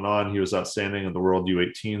season went on. He was outstanding in the World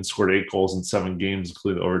U18, scored 8 goals in 7 games,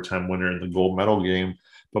 including the overtime winner in the gold medal game.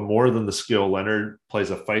 But more than the skill, Leonard plays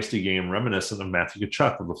a feisty game reminiscent of Matthew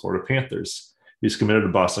Tkachuk of the Florida Panthers. He's committed to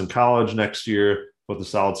Boston College next year. With a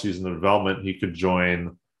solid season of development, he could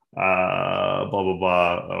join blah, blah,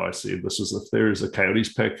 blah. Oh, I see. This is if there's a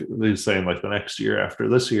Coyotes pick. He's saying like the next year after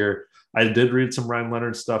this year. I did read some Ryan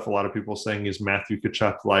Leonard stuff. A lot of people saying he's Matthew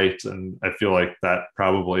Tkachuk light, and I feel like that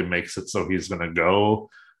probably makes it so he's going to go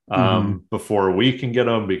before we can get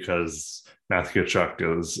him, because Matthew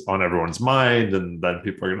Tkachuk is on everyone's mind, and then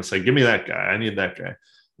people are going to say, give me that guy. I need that guy.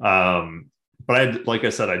 But like I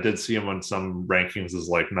said, I did see him on some rankings as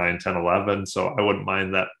like 9, 10, 11. So I wouldn't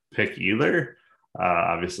mind that pick either.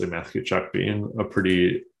 Obviously, Matthew Tkachuk being a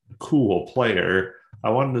pretty cool player. I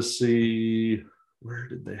wanted to see, where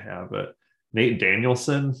did they have it? Nate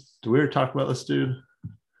Danielson. Did we ever talk about this dude?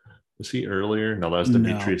 Was he earlier? No, that was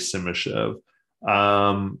Dmitry Simashev.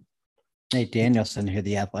 Nate Danielson, who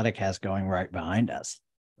the Athletic has going right behind us.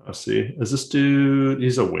 Let's see. Is this dude?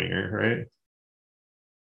 He's a winger, right?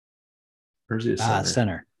 Or is he a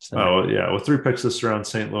center? Center. Oh, yeah. With 3 picks this round,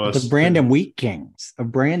 St. Louis. The Brandon Wheat Kings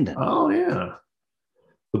of Brandon. Oh, yeah.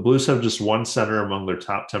 The Blues have just one center among their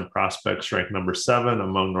top 10 prospects, ranked number 7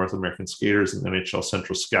 among North American skaters in NHL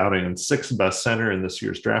Central Scouting, and 6th best center in this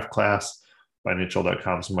year's draft class by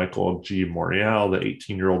NHL.com's Michael G. Morial. The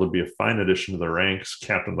 18-year-old would be a fine addition to the ranks.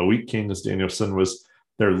 Captain of the Wheat Kings, Danielson was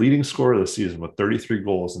their leading scorer of the season with 33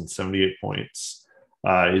 goals and 78 points.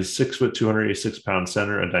 He's 6 foot, 286-pound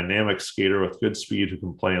center, a dynamic skater with good speed who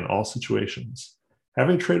can play in all situations.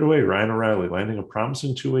 Having traded away Ryan O'Reilly, landing a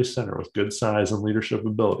promising two-way center with good size and leadership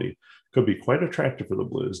ability could be quite attractive for the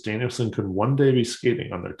Blues. Danielson could one day be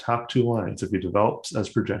skating on their top 2 lines if he develops as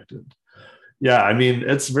projected. Yeah, I mean,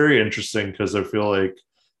 it's very interesting because I feel like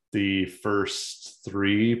the first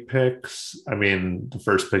 3 picks, I mean, the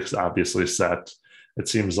first pick's obviously set. It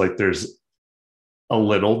seems like there's a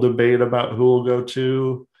little debate about who will go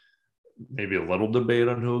 2, maybe a little debate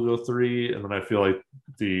on who will go 3. And then I feel like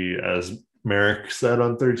as Merrick said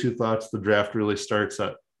on 32 Thoughts, the draft really starts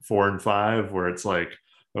at 4 and 5, where it's like,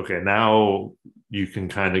 okay, now you can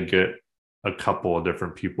kind of get a couple of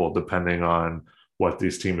different people depending on what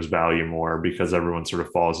these teams value more, because everyone sort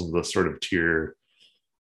of falls into the sort of tier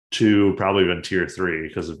 2, probably even tier 3,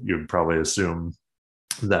 because you'd probably assume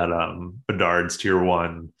that Bedard's tier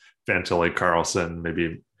 1, Fantilli, Carlson,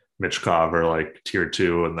 maybe Michkov are like tier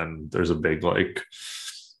 2, and then there's a big like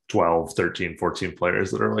 12, 13, 14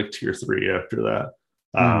 players that are like tier 3 after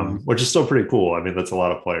that, which is still pretty cool. I mean, that's a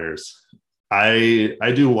lot of players. I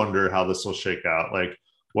do wonder how this will shake out. Like,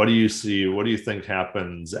 what do you see? What do you think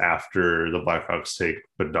happens after the Blackhawks take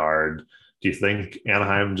Bedard? Do you think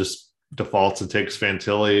Anaheim just defaults and takes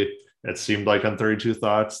Fantilli? It seemed like on 32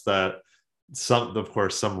 Thoughts that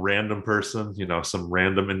some random person, some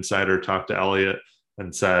random insider talked to Elliott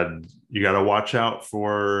and said, you got to watch out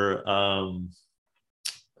for,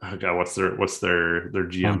 what's their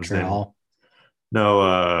GM's Montreal. name?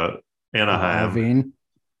 No, Anaheim. Alvin.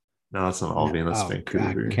 No, that's not Alvin. That's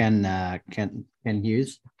Vancouver. Ken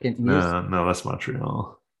Hughes. No, that's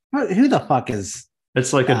Montreal. Who the fuck is?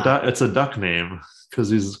 It's like a duck. It's a duck name because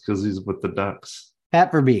he's with the Ducks.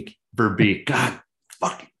 Pat Verbeek. Verbeek. God,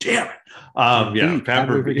 fucking damn it. Yeah, Pat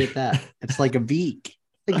Verbeek. Forget that. It's like a beak.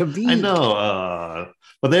 Like a beak. I know.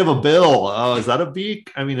 But they have a bill. Oh, is that a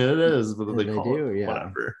beak? I mean, it is, but they call it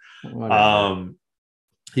whatever.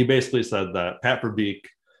 He basically said that Pat Verbeek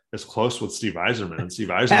is close with Steve Yzerman, and Steve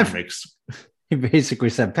Yzerman makes. He basically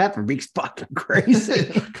said Pat Verbeek's fucking crazy.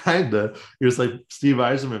 Kind of. He was like, Steve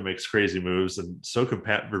Yzerman makes crazy moves, and so can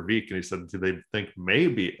Pat Verbeek. And he said, do they think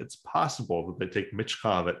maybe it's possible that they take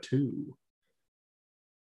Michkov at 2?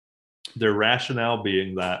 Their rationale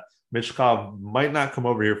being that Michkov might not come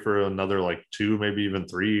over here for another like 2, maybe even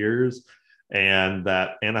 3 years, and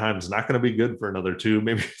that Anaheim's not going to be good for another 2,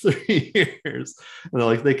 maybe 3 years. And they're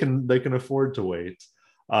like, they can afford to wait.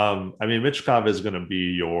 I mean, Michkov is going to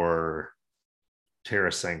be your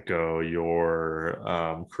Tarasenko,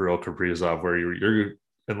 your Kirill Kaprizov, where you're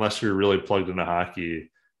unless you're really plugged into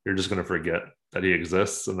hockey, you're just going to forget that he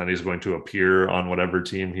exists, and then he's going to appear on whatever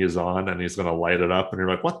team he's on, and he's going to light it up, and you're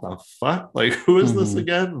like, what the fuck? Like, who is this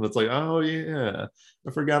again? And it's like, oh yeah,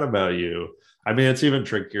 I forgot about you. I mean, it's even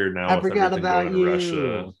trickier now. I forgot about you,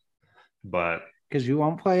 Russia, but because you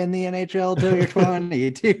won't play in the NHL till you're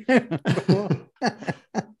 22.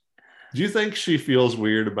 Do you think she feels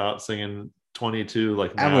weird about singing 22?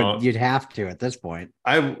 Like, now? You'd have to at this point.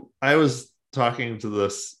 I was talking to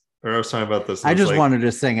this. Or I was talking about this. I just wanted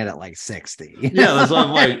to sing it at like 60. Yeah, that's what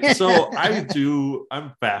I'm like. So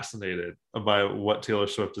I'm fascinated by what Taylor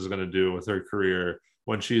Swift is going to do with her career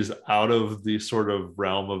when she's out of the sort of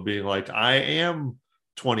realm of being like, I am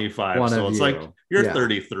 25. So it's like, you're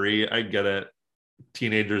 33. I get it.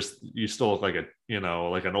 Teenagers, you still look like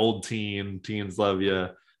like an old teen. Teens love you.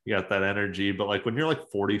 You got that energy. But like when you're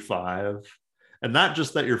like 45, and not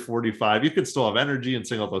just that you're 45, you could still have energy and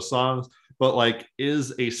sing all those songs. But like, is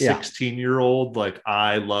a 16-year-old like,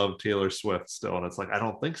 I love Taylor Swift still? And it's like, I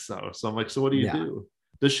don't think so. So I'm like, so what do you do?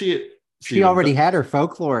 Does she? She already had her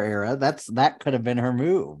folklore era. That could have been her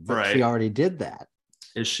move. But right. She already did that.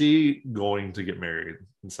 Is she going to get married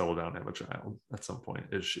and settle down and have a child at some point?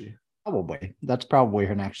 Is she? Probably. That's probably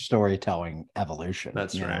her next storytelling evolution.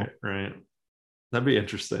 That's right. Know? Right. That'd be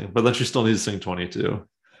interesting. But then she still needs to sing 22.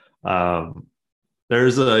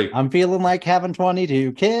 There's I'm feeling like having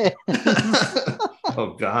 22 kids.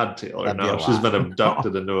 Oh God, Taylor. No, she's been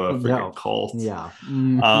abducted into a freaking cult. Yeah.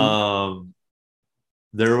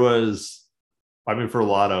 There was, I mean, for a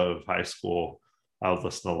lot of high school, I would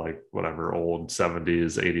listen to like whatever old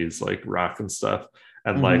 70s, 80s, like rock and stuff.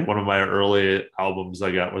 And like one of my early albums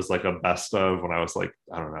I got was like a best of when I was like,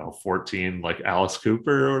 I don't know, 14, like Alice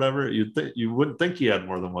Cooper or whatever. You wouldn't think he had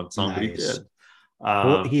more than one song, but he did.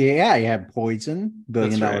 He had Poison, $1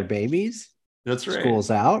 Billion Babies. That's right. School's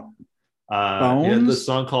Out. Bones. He had this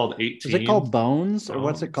song called 18. Is it called Bones? Or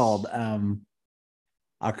what's it called?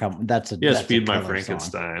 I'll come. That's Speed My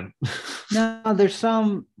Frankenstein. No, there's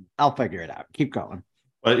some. I'll figure it out. Keep going.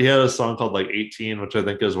 But he had a song called like 18, which I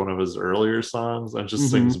think is one of his earlier songs, and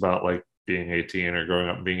just sings about like being 18 or growing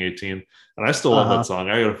up and being 18. And I still love that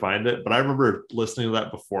song. I gotta find it. But I remember listening to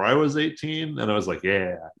that before I was 18, and I was like,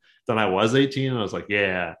 yeah. Then I was 18, and I was like,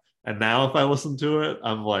 yeah. And now if I listen to it,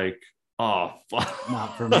 I'm like, oh, fuck.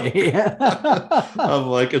 Not for me. I'm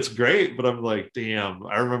like, it's great, but I'm like, damn.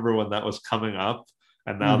 I remember when that was coming up,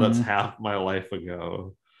 and now that's half my life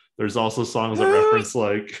ago. There's also songs that reference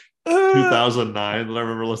like 2009 that I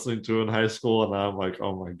remember listening to in high school, and now I'm like,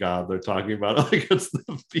 oh my God, they're talking about it like it's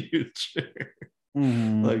the future.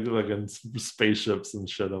 Like in spaceships and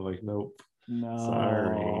shit. I'm like, nope. No.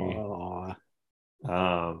 Sorry.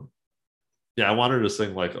 Yeah, I want her to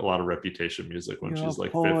sing like a lot of Reputation music when she's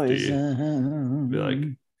like 50. Be like,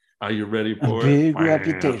 are you ready for big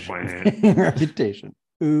Reputation? Reputation.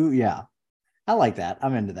 Ooh, yeah. I like that.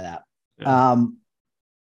 I'm into that. Yeah.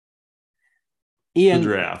 Ian, the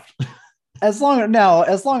draft. as long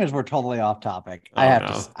as we're totally off topic, I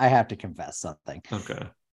have to confess something. Okay.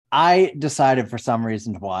 I decided for some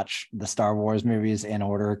reason to watch the Star Wars movies in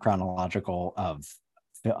order chronological of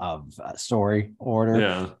story order.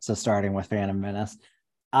 Yeah. So starting with Phantom Menace.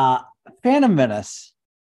 Phantom Menace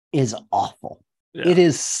is awful. Yeah. It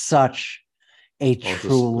is such it's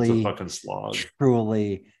a fucking slog.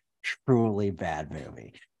 Truly bad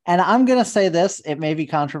movie. And I'm going to say this, it may be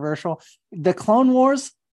controversial. The Clone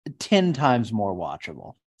Wars, 10 times more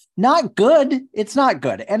watchable. Not good. It's not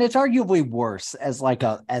good. And it's arguably worse as like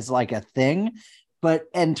a thing. But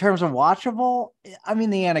in terms of watchable, I mean,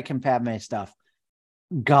 the Anakin Padme stuff,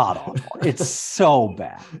 god awful. It's so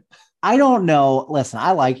bad. I don't know. Listen,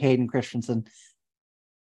 I like Hayden Christensen.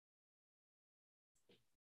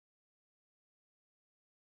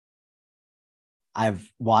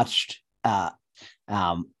 I've watched a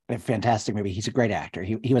fantastic movie. He's a great actor.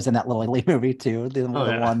 He was in that Little Italy movie too, the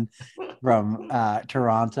one from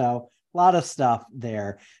Toronto. A lot of stuff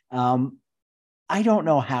there. I don't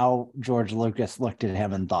know how George Lucas looked at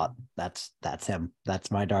him and thought, that's him.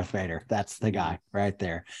 That's my Darth Vader. That's the guy right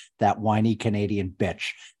there. That whiny Canadian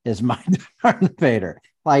bitch is my Darth Vader.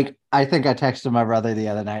 Like, I think I texted my brother the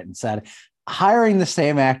other night and said, hiring the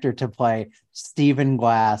same actor to play Stephen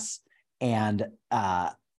Glass and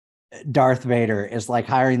Darth Vader is like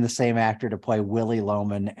hiring the same actor to play Willy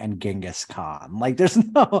Loman and Genghis Khan. Like there's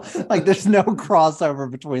no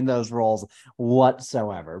crossover between those roles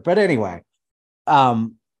whatsoever. But anyway,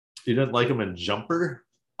 you didn't like him in Jumper?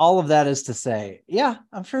 All of that is to say, yeah,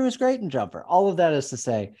 I'm sure he was great in Jumper. All of that is to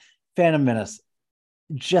say, Phantom Menace,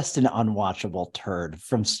 just an unwatchable turd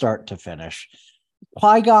from start to finish.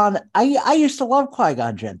 Qui-Gon, I used to love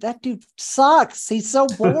Qui-Gon Jinn. That dude sucks. He's so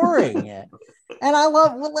boring. And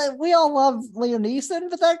we all love Liam Neeson,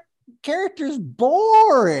 but that character's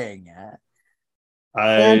boring.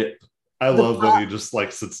 I love when he just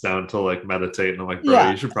like sits down to like meditate, and I'm like,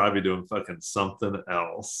 bro, you should probably be doing fucking something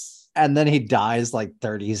else. And then he dies like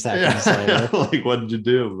 30 seconds later. Like, what did you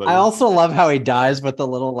do? But I also love how he dies with the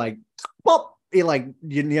little like, pop. He like,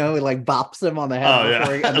 he like bops him on the head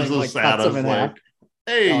before he, and then like cuts him in half.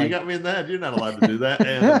 Hey, you got me in the head. You're not allowed to do that.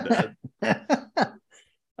 And I'm dead.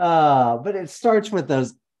 But it starts with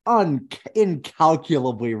those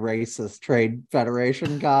incalculably racist Trade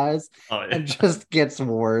Federation guys, and just gets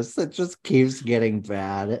worse. It just keeps getting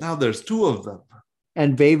bad. Now there's 2 of them,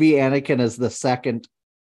 and baby Anakin is the second.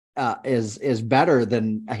 Is better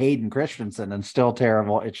than Hayden Christensen and still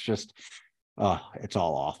terrible. It's just, it's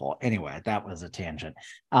all awful. Anyway, that was a tangent.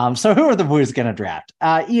 So who are the Blues going to draft?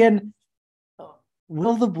 Ian,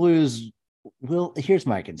 will the Blues? Here's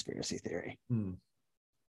my conspiracy theory.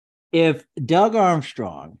 If Doug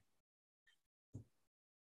Armstrong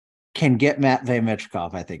can get Matvey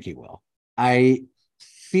Michkov, I think he will. I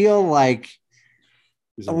feel like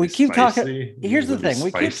we keep talking. Here's the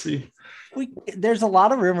thing: there's a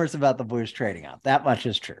lot of rumors about the Blues trading up. That much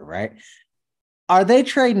is true, right? Are they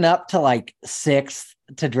trading up to like 6th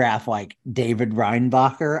to draft like David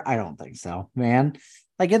Reinbacher? I don't think so, man.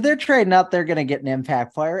 Like if they're trading up, they're going to get an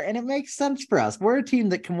impact player, and it makes sense for us. We're a team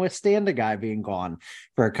that can withstand a guy being gone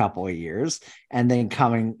for a couple of years and then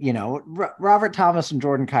coming, Robert Thomas and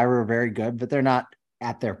Jordan Kyrou are very good, but they're not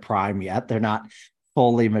at their prime yet. They're not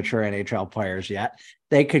fully mature NHL players yet.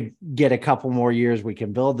 They could get a couple more years. We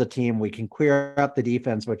can build the team. We can clear up the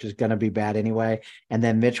defense, which is going to be bad anyway. And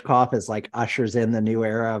then Mitchkov is like ushers in the new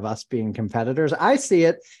era of us being competitors. I see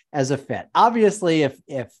it as a fit. Obviously, if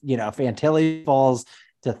Fantilli falls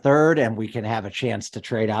to 3rd and we can have a chance to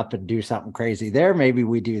trade up and do something crazy there, maybe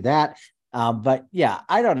we do that. But yeah,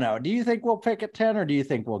 I don't know. Do you think we'll pick at 10 or do you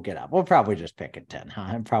think we'll get up? We'll probably just pick at 10, huh?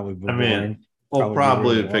 I'm probably boring. We'll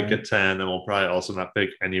probably pick at 10, and we'll probably also not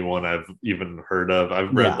pick anyone I've even heard of.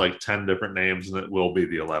 I've read like 10 different names, and it will be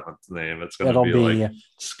the 11th name. It'll be like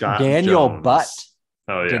Scott Daniel Jones. Butt.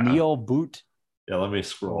 Oh, yeah. Daniel Boot. Yeah, let me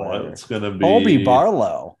scroll. It's going to be Colby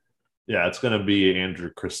Barlow. Yeah, it's going to be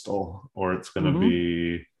Andrew Crystal, or it's going to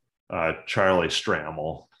be Charlie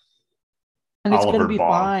Strammel. And it's going to be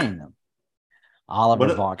fine.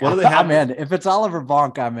 Oliver Bonk. I'm in. If it's Oliver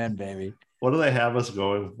Bonk, I'm in, baby. What do they have us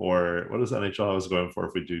going for? What does NHL have us going for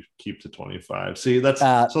if we do keep to 25? See, that's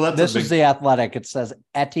this is the Athletic. It says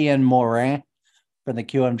Etienne Morin from the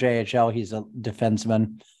QMJHL. He's a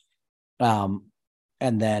defenseman. And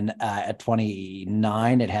then at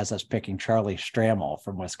 29, it has us picking Charlie Strammel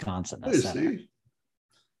from Wisconsin. See.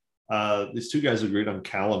 These two guys agreed on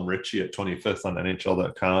Callum Ritchie at 25th on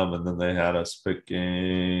NHL.com, and then they had us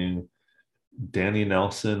picking Danny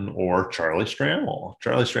Nelson or Charlie Strammel.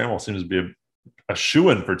 Charlie Strammel seems to be a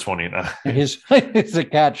shoo-in for 29. He's a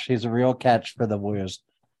catch. He's a real catch for the Blues.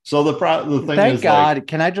 So the thing thank is, God.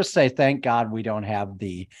 Can I just say, thank God we don't have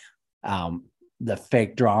the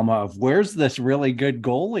fake drama of where's this really good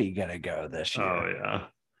goalie gonna go this year? Oh yeah,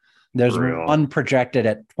 there's one projected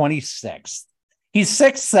at 26. He's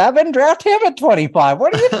 6'7". Draft him at 25.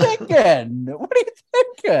 What are you thinking?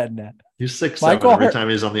 He's 6'7" every time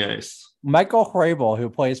he's on the ice. Michael Hrabel,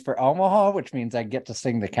 who plays for Omaha, which means I get to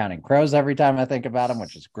sing the Counting Crows every time I think about him,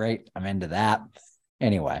 which is great. I'm into that.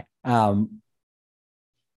 Anyway, but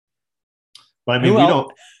I mean,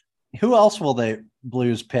 who else will the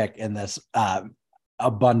Blues pick in this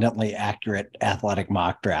abundantly accurate Athletic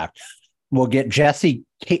mock draft? We'll get Jesse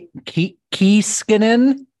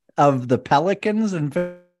Kiiskinen of the Pelicans in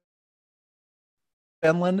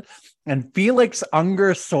Finland and Felix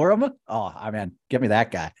Unger Sorum. Oh, I mean, give me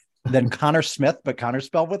that guy. Then Connor Smith, but Connor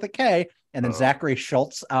spelled with a K, and then Zachary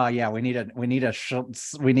Schultz. Yeah, we need a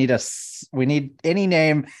Schultz. We need any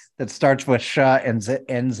name that starts with sh and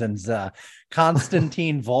ends in z.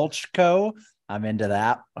 Konstantin Volchko. I'm into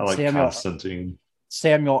that. I like Konstantin.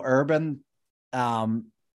 Samuel Urban. I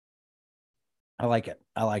like it.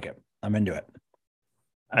 I'm into it.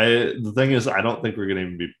 The thing is, I don't think we're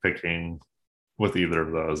going to be picking with either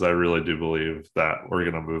of those. I really do believe that we're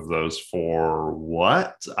going to move those for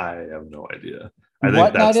what? I have no idea. I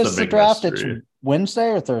think that's the big draft? Mystery. It's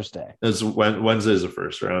Wednesday or Thursday? It's Wednesday's the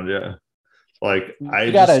first round. Yeah. Like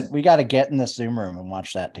we gotta get in the Zoom room and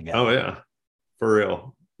watch that together. Oh yeah, for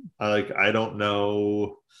real. I don't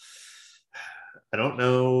know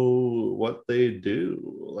what they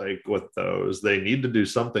do like with those. They need to do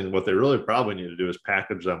something. What they really probably need to do is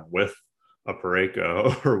package them with a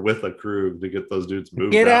Parayko or with a Krug to get those dudes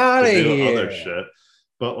moved. Get out of here. Other shit.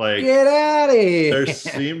 But get out of here. There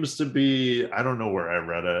seems to be, I don't know where I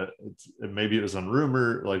read it. Maybe it was on a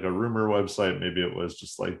rumor website. Maybe it was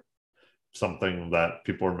just like something that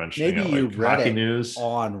people were mentioning. Maybe you read Hockey News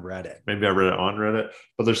on Reddit. Maybe I read it on Reddit.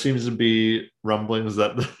 But there seems to be rumblings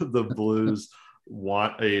that the Blues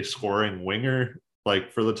want a scoring winger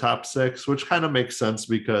like for the top 6, which kind of makes sense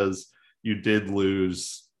because you did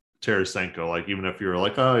lose Tarasenko. Like, even if you were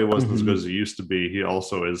like, oh, he wasn't as good as he used to be, he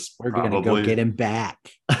also is. We're gonna go get him back.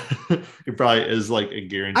 He probably is like a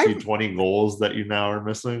guaranteed 20 goals that you now are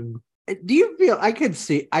missing. Do you feel I could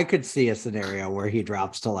see a scenario where he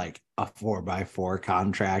drops to like a 4x4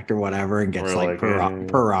 contract or whatever and gets like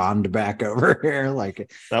Perron back over here?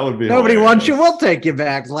 Like, that would be nobody wants you. We'll take you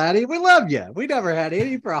back, laddie. We love you. We never had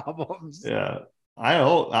any problems. Yeah,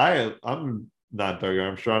 I'm not Doug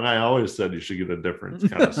Armstrong. I always said you should get a different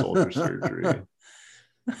kind of shoulder surgery.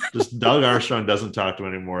 Just Doug Armstrong doesn't talk to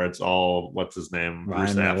him anymore. It's all what's his name,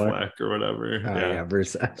 Bruce Affleck or whatever. Oh, yeah,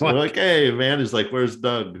 Bruce Affleck. So they're like, hey man, he's like, where's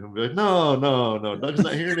Doug? I'm like, no, Doug's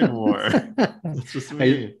not here anymore. It's just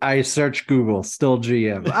me. I search Google, still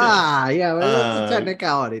GM. Yeah, well, that's a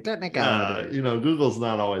technicality. Google's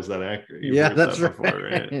not always that accurate. Yeah, that's that before,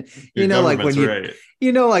 right. Like when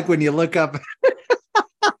like when you look up.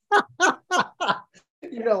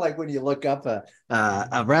 Like when you look up a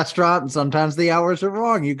restaurant and sometimes the hours are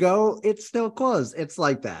wrong, you go, it's still closed. It's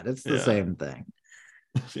like that. It's the same thing.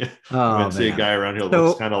 Yeah. Oh, see a guy around here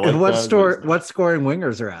looks kind of like what scoring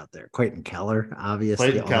wingers are out there? Clayton Keller,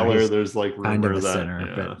 obviously. Clayton Keller, there's like rumor kind of that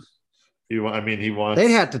center, but he wants.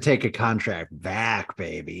 They'd have to take a contract back,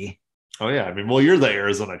 baby. Oh yeah, I mean, well, you're the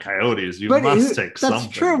Arizona Coyotes. You must take something.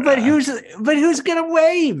 That's true, back. but who's gonna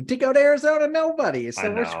waive to go to Arizona? Nobody.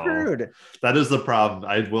 So we're screwed. That is the problem.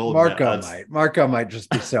 I will. Marco might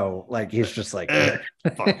just be so like he's just like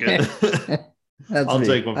fuck it. I'll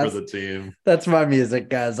take one for the team. That's my music,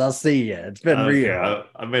 guys. I'll see you. It's been real.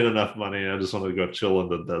 I made enough money. I just want to go chill in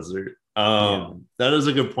the desert. That is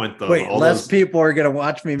a good point, though. Wait, less people are going to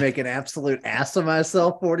watch me make an absolute ass of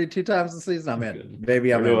myself 42 times a season. I'm in.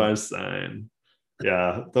 Baby, I'm in. I sign?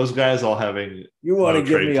 Yeah, those guys all having. You want to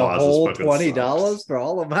give me a whole $20 for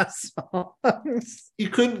all of my songs? You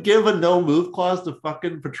couldn't give a no move clause to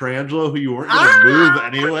fucking Pietrangelo, who you weren't going to move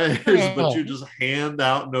anyways, but you just hand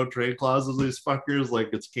out no trade clauses to these fuckers like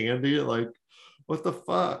it's candy. Like, what the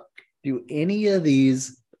fuck? Do any of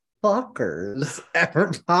these fuckers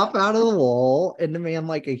ever pop out of the wall and demand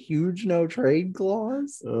like a huge no trade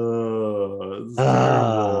clause?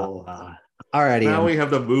 All righty. Now we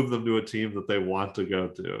have to move them to a team that they want to go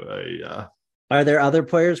to. Are there other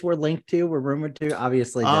players we're linked to? We're rumored to?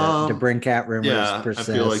 Obviously, the DeBrincat rumors persist.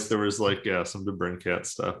 I feel like there was some DeBrincat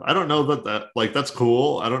stuff. I don't know that that's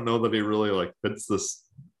cool. I don't know that he really like fits this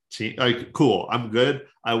team. Like, cool. I'm good.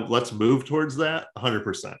 Let's move towards that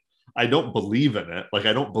 100%. I don't believe in it. Like,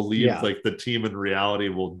 I don't believe like the team in reality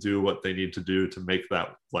will do what they need to do to make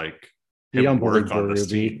that like you don't work on this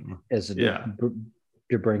team.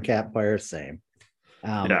 DeBrincat player, same.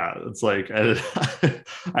 It's like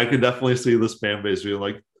I could definitely see this fan base being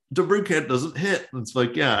like, DeBrincat doesn't hit. And it's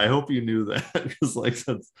like, yeah, I hope you knew that, because like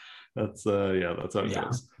that's how it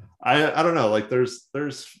goes. I don't know. Like there's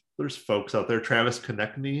folks out there. Travis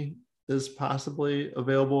Konechny is possibly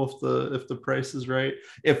available if the price is right.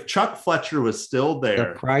 If Chuck Fletcher was still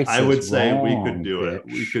there, I would say we could do it.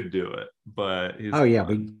 We could do it. But we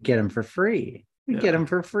get him for free. Get him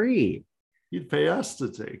for free. You'd pay us to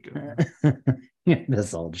take him. Get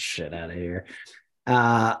this old shit out of here.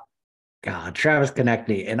 God, Travis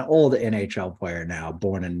Konechny, an old NHL player now,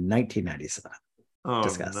 born in 1997. Oh,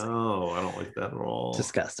 disgusting. No, I don't like that at all.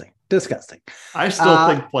 Disgusting. I still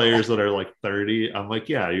think players that are like 30, I'm like,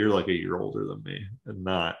 yeah, you're like a year older than me and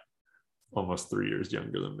not almost 3 years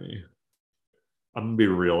younger than me. I'm going to be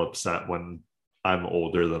real upset when I'm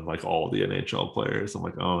older than like all the NHL players. I'm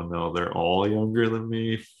like, oh no, they're all younger than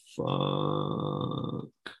me. Fuck.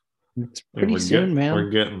 It's pretty soon, man. We're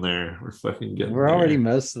getting there. We're fucking getting there. We're already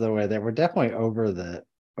most of the way there. We're definitely over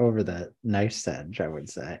the nice edge, I would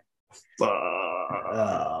say.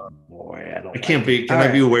 Oh boy, I can't be. Can I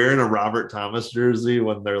be wearing a Robert Thomas jersey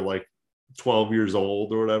when they're like 12 years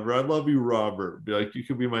old or whatever? I love you, Robert. Be like, you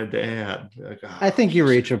could be my dad. Like, I think you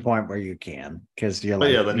reach a point where you can, because you're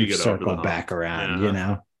like, then you get circle back around, you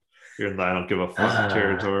know. You're in the I don't give a fuck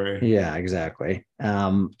territory. Yeah, exactly. I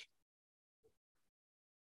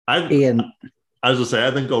was gonna say,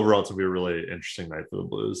 I think overall it's gonna be a really interesting night for the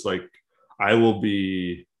Blues. Like, I will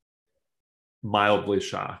be mildly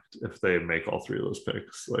shocked if they make all three of those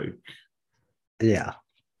picks. Like, yeah,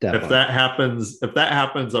 definitely. If that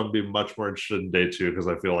happens, I'll be much more interested in day two, because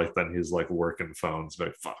I feel like then he's like working phones,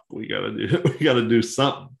 like, fuck, we gotta do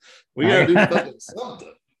something. We gotta do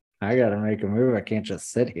something. I gotta make a move. I can't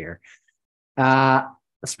just sit here.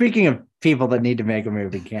 Speaking of people that need to make a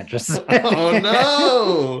move and can't just sit. Oh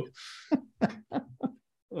no.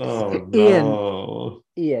 Oh no.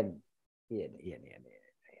 Ian.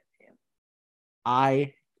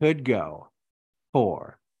 I could go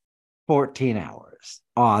for 14 hours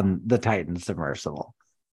on the Titan submersible.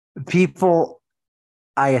 People,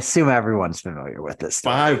 I assume everyone's familiar with this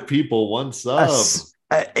story. 5 people, 1 sub.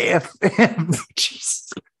 If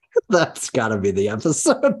Jesus, that's got to be the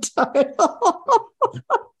episode title.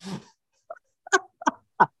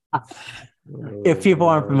 If people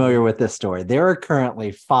aren't familiar with this story, there are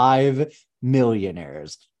currently 5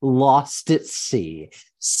 millionaires lost at sea,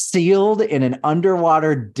 sealed in an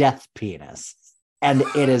underwater death penis, and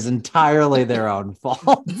it is entirely their own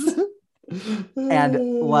fault.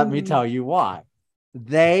 And let me tell you why.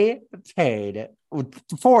 They paid,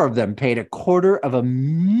 four of them paid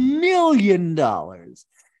 $250,000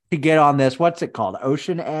 to get on this. What's it called?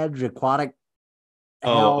 Ocean Edge Aquatic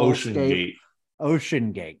Ocean Gate.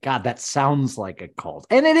 Ocean Gate. God, that sounds like a cult.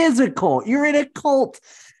 And it is a cult. You're in a cult.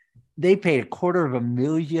 They paid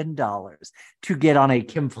 $250,000 to get on a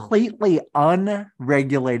completely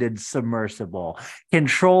unregulated submersible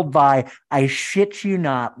controlled by, I shit you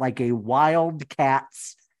not, like a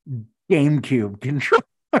Wildcats GameCube controller.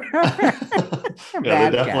 Yeah, they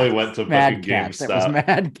definitely went to fucking GameStop. It was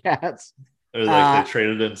Mad Cats. Or like they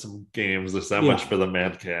traded in some games. There's that much for the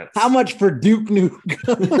Mad Cats. How much for Duke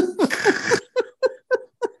Nukem?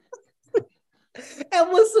 And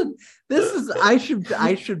listen, this is I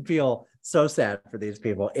should feel so sad for these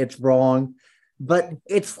people. It's wrong, but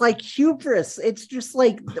it's like hubris. It's just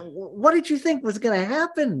like, what did you think was going to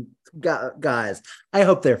happen, guys? I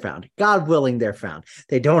hope they're found. God willing, they're found.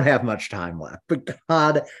 They don't have much time left, but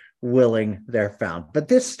God willing, they're found. But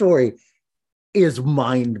this story is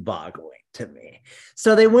mind-boggling to me.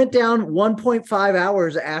 So they went down 1.5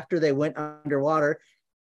 hours after they went underwater.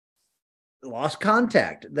 Lost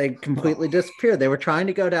contact. They completely disappeared. They were trying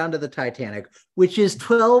to go down to the Titanic, which is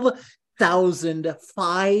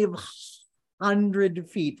 12,500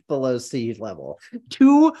 feet below sea level,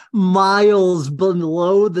 2 miles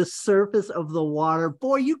below the surface of the water.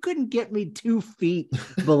 Boy, you couldn't get me 2 feet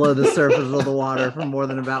below the surface of the water for more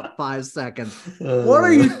than about 5 seconds. What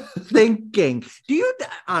are you thinking? Do you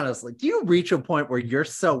reach a point where you're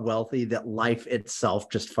so wealthy that life itself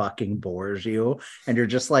just fucking bores you? And you're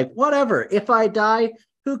just like, whatever, if I die,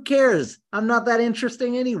 who cares? I'm not that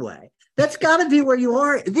interesting anyway. That's got to be where you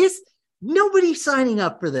are. Nobody signing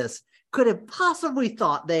up for this could have possibly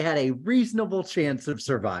thought they had a reasonable chance of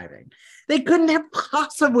surviving. They couldn't have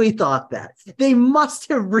possibly thought that. They must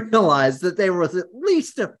have realized that there was at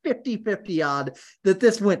least a 50-50 odd that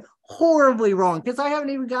this went horribly wrong, because I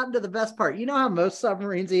haven't even gotten to the best part. You know how most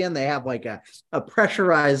submarines, Ian, they have like a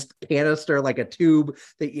pressurized canister, like a tube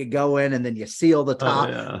that you go in and then you seal the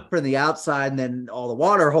top from the outside, and then all the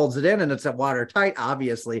water holds it in and it's watertight,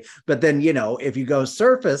 obviously. But then, if you go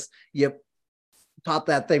surface, you pop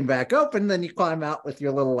that thing back open, then you climb out with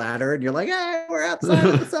your little ladder and you're like, hey, we're outside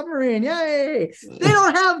of the submarine. Yay. They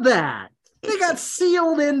don't have that. They got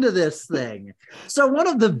sealed into this thing. So one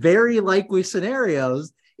of the very likely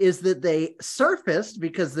scenarios is that they surfaced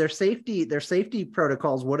because their safety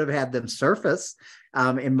protocols would have had them surface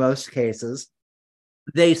in most cases.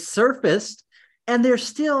 They surfaced and they're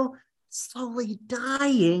still slowly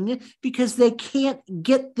dying because they can't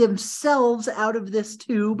get themselves out of this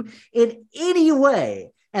tube in any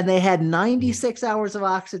way. And they had 96 hours of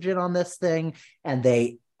oxygen on this thing, and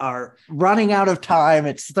they are running out of time.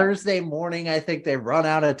 It's Thursday morning. I think they run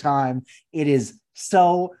out of time. It is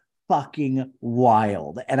so fucking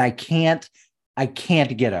wild. And I can't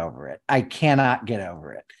get over it. I cannot get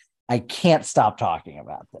over it. I can't stop talking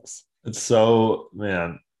about this. It's so,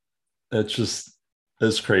 man, it's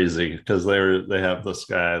crazy because they have this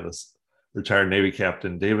guy, this retired Navy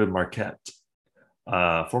captain, David Marquette,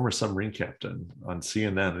 former submarine captain, on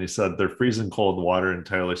CNN. And he said they're freezing cold water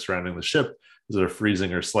entirely surrounding the ship. They're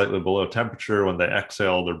freezing or slightly below temperature. When they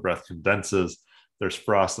exhale, their breath condenses. There's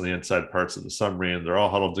frost on the inside parts of the submarine. They're all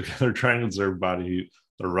huddled together trying to conserve body heat.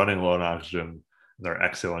 They're running low on oxygen. And they're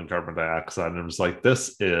exhaling carbon dioxide. And it was like,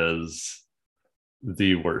 this is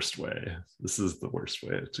the worst way. This is the worst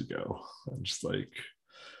way to go. I'm just like,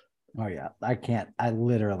 oh yeah, I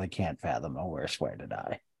literally can't fathom a worse way to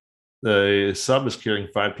die. The sub is carrying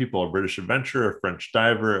 5 people: a British adventurer, a French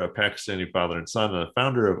diver, a Pakistani father and son, and the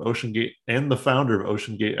founder of Ocean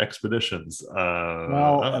Gate Expeditions.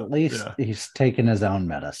 At least he's taking his own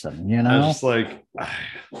medicine, I'm just like,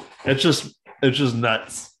 it's just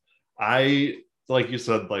nuts. Like you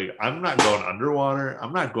said, like, I'm not going underwater.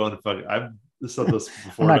 I'm not going to fuck. I've said this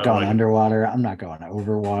before. I'm not going underwater. I'm not going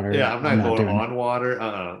over water. Yeah, I'm not going on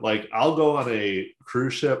water. Like, I'll go on a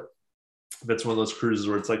cruise ship. If it's one of those cruises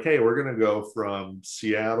where it's like, hey, we're going to go from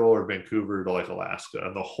Seattle or Vancouver to like Alaska.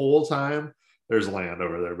 And the whole time there's land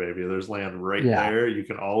over there, baby. There's land right there. You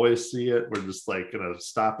can always see it. We're just like going to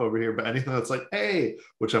stop over here. But anything that's like, hey,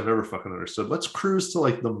 which I've never fucking understood, let's cruise to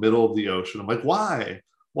like the middle of the ocean. I'm like, why?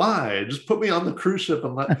 Just put me on the cruise ship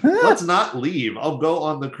and let's not leave. I'll go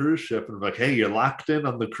on the cruise ship and be like, hey, you're locked in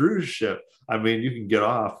on the cruise ship. I mean, you can get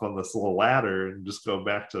off on this little ladder and just go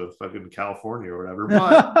back to fucking California or whatever,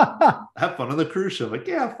 but have fun on the cruise ship. Like,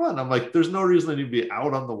 yeah, fun. I'm like, there's no reason I need to be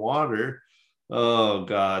out on the water. Oh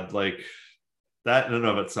God. Like, that in and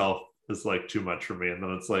of itself is like too much for me. And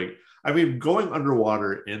then it's like, I mean, going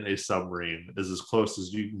underwater in a submarine is as close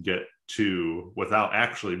as you can get to without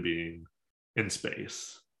actually being in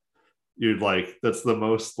space. You'd like, that's the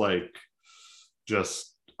most like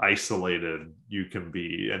just isolated you can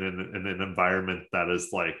be, and in an environment that is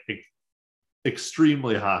like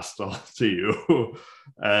extremely hostile to you.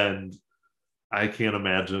 And I can't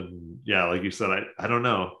imagine, yeah, like you said, I don't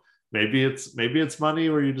know. Maybe it's money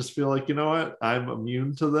where you just feel like, you know what, I'm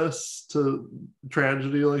immune to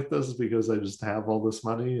tragedy like this because I just have all this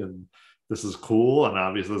money and this is cool. And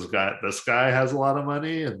obviously this guy has a lot of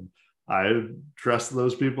money and I trust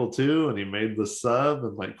those people too. And he made the sub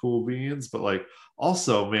and like cool beans. But like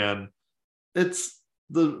also, man, it's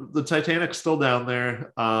the Titanic's still down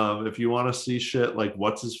there. If you want to see shit like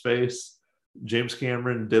what's his face, James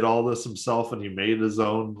Cameron did all this himself and he made his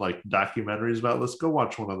own like documentaries about this. Go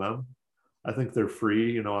watch one of them. I think they're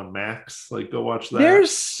free, on Max. Like, go watch that.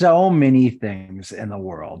 There's so many things in the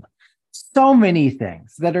world, so many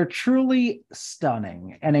things that are truly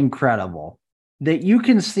stunning and incredible that you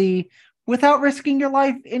can see without risking your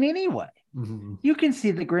life in any way. Mm-hmm. You can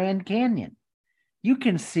see the Grand Canyon. You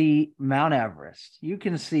can see Mount Everest. You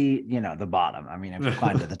can see, the bottom. I mean, if you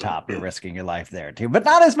climb to the top, you're risking your life there too, but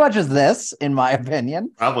not as much as this, in my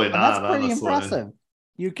opinion. Probably not. And that's pretty honestly. impressive.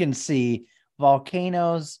 You can see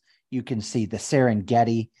volcanoes. You can see the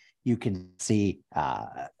Serengeti. You can see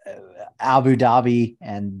Abu Dhabi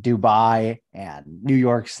and Dubai and New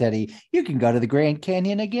York City. You can go to the Grand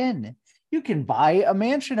Canyon again. You can buy a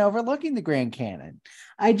mansion overlooking the Grand Canyon.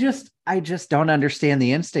 I just don't understand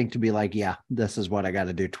the instinct to be like, yeah, this is what I got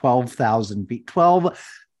to do. 12,000 feet,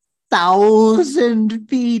 12,000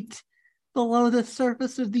 feet below the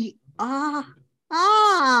surface of the,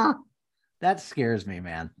 that scares me,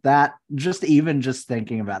 man. That just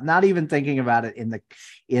thinking about, not even thinking about it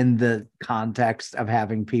in the context of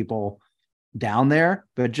having people down there,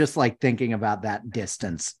 but just like thinking about that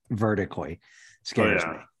distance vertically scares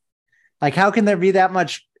me. Like, how can there be that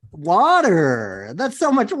much water? That's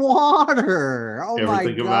so much water. Oh my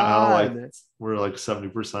think God. About how like we're like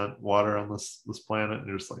 70% water on this planet, and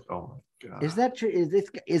you're just like, oh my God. Is that true?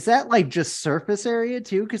 Is that like just surface area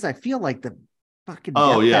too? Because I feel like the fucking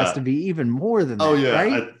depth has to be even more than that. Oh yeah,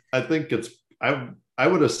 right? I think it's I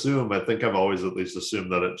would assume, I think I've always at least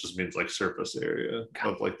assumed that it just means like surface area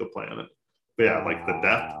of like the planet. But yeah, like the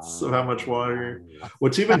depths of how much water.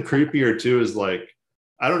 What's even creepier too is like,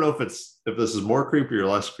 I don't know if this is more creepy or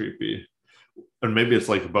less creepy, and maybe it's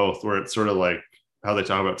like both, where it's sort of like how they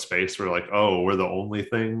talk about space, where like, oh, we're the only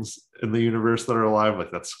things in the universe that are alive.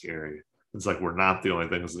 Like, that's scary. It's like, we're not the only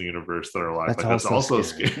things in the universe that are alive. That's also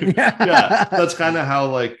scary. Yeah, that's kind of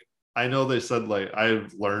how, like, I know they said, like,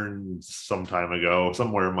 I've learned some time ago,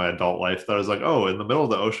 somewhere in my adult life, that I was like, oh, in the middle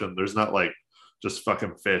of the ocean, there's not like just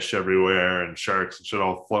fucking fish everywhere and sharks and shit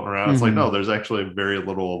all floating around. Mm-hmm. It's like, no, there's actually very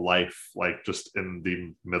little life, like just in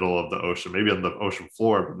the middle of the ocean, maybe on the ocean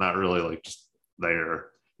floor, but not really like just there,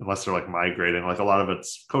 unless they're like migrating. Like, a lot of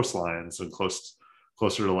it's coastlines and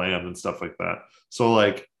closer to land and stuff like that. So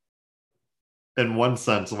like, in one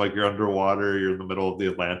sense, like, you're underwater, you're in the middle of the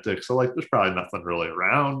Atlantic, so like there's probably nothing really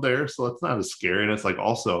around there, so it's not as scary. And it's like,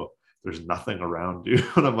 also, there's nothing around you,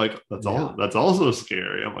 and I'm like, that's also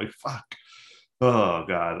scary. I'm like, fuck. Oh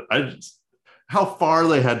God, how far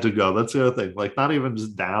they had to go. That's the other thing. Like, not even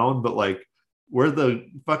just down, but like where the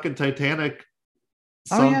fucking Titanic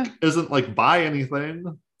sunk isn't like by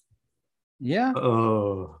anything. Yeah.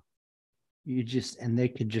 Oh. And they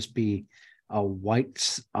could just be a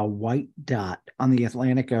white dot on the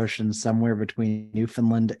Atlantic Ocean somewhere between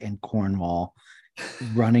Newfoundland and Cornwall,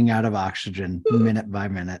 running out of oxygen minute by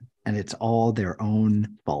minute, and it's all their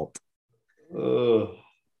own fault. That.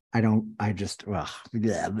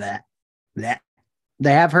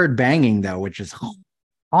 They have heard banging though, which is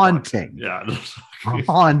haunting. Yeah.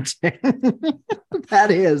 Haunting.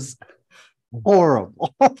 That is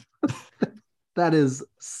horrible. That is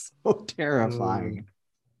so terrifying.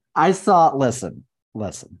 Listen.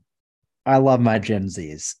 I love my Gen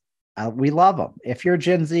Zs. We love them. If you're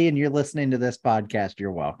Gen Z and you're listening to this podcast,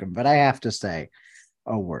 you're welcome. But I have to say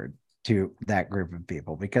a word to that group of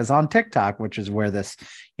people, because on TikTok, which is where this,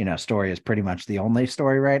 story is pretty much the only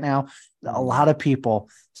story right now, a lot of people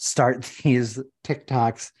start these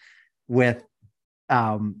TikToks with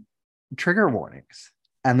trigger warnings,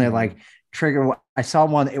 and they're like, I saw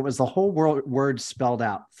one, it was the whole word spelled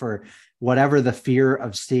out for whatever the fear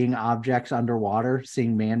of seeing objects underwater,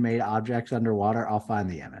 seeing man-made objects underwater. I'll find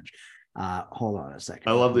the image. Hold on a second.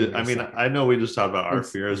 I love it. I mean, I know we just talked about our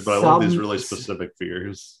fears, but I love these really specific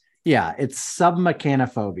fears. Yeah, it's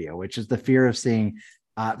submechanophobia, which is the fear of seeing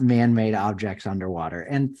man-made objects underwater.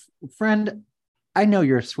 And friend, I know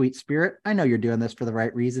you're a sweet spirit. I know you're doing this for the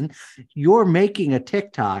right reason. You're making a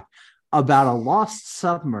TikTok about a lost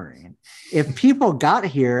submarine. If people got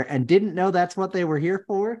here and didn't know that's what they were here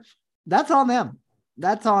for, that's on them.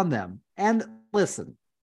 That's on them. And listen,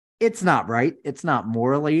 it's not right. It's not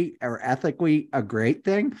morally or ethically a great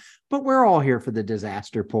thing, but we're all here for the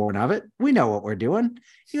disaster porn of it. We know what we're doing.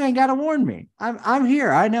 You ain't got to warn me. I'm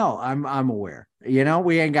here. I know. I'm aware. You know,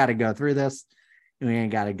 we ain't got to go through this. We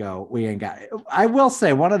ain't got to go. I will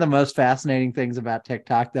say one of the most fascinating things about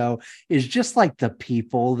TikTok, though, is just like the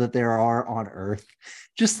people that there are on Earth.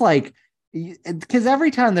 Just like, because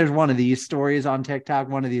every time there's one of these stories on TikTok,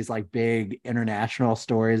 one of these like big international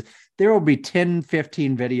stories, there will be 10,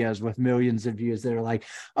 15 videos with millions of views that are like,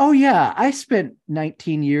 oh yeah, I spent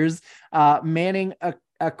 19 years manning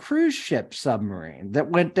a cruise ship submarine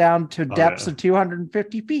that went down to depths of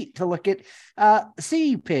 250 feet to look at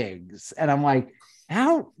sea pigs. And I'm like,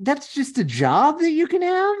 how? That's just a job that you can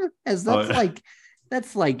have?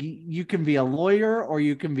 That's like you can be a lawyer or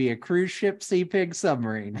you can be a cruise ship sea pig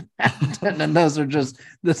submarine. And those are just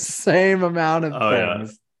the same amount of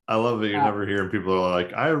things. Yeah. I love that you're never hearing people are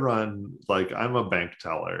like, I'm a bank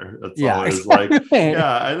teller. It's always like,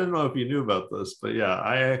 yeah, I didn't know if you knew about this, but yeah,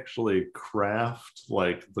 I actually craft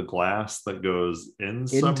like the glass that goes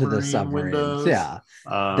into the submarine windows. Yeah.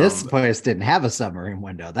 This place didn't have a submarine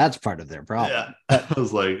window. That's part of their problem. Yeah. I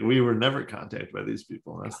was like, we were never contacted by these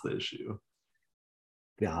people. That's the issue.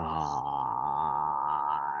 God.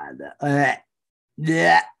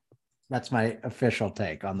 Yeah. That's my official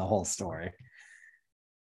take on the whole story.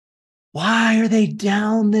 Why are they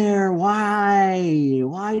down there?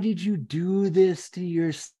 Why did you do this to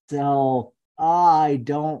yourself? I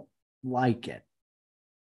don't like it.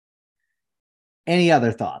 Any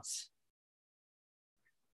other thoughts?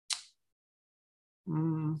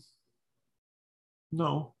 No.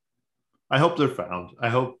 I hope they're found. I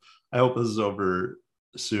hope this is over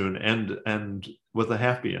soon and with a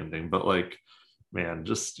happy ending. But like, man,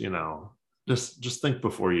 just think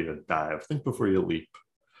before you dive. Think before you leap.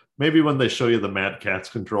 Maybe when they show you the Mad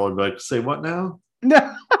Catz controller, be like, say what now?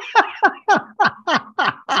 No.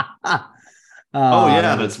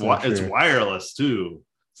 And it's wireless too.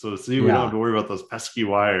 So see, we don't have to worry about those pesky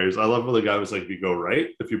wires. I love when the guy was like, you go right.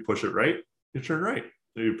 If you push it right, you turn right.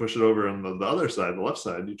 If you push it over on the other side, the left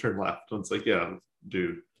side, you turn left. And it's like, yeah,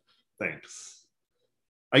 dude, thanks.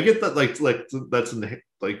 I get that like that's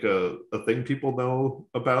like a thing people know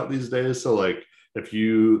about these days. So like, if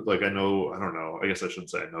you like, I don't know, I guess I shouldn't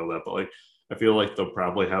say I know that, but like, I feel like they'll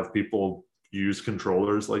probably have people use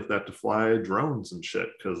controllers like that to fly drones and shit,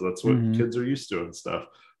 because that's what kids are used to and stuff.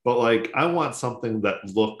 But like, I want something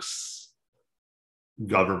that looks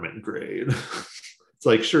government grade. It's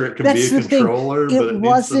like, sure, it can be a controller, but it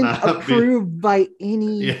wasn't approved by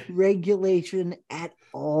any regulation at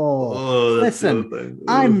all. Listen,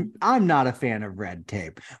 I'm not a fan of red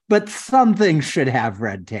tape, but some things should have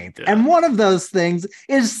red tape. Yeah. And one of those things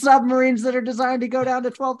is submarines that are designed to go down to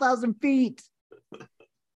 12,000 feet.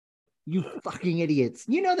 You fucking idiots.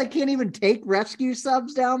 You know they can't even take rescue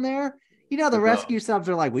subs down there? You know, the rescue subs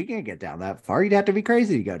are like, we can't get down that far. You'd have to be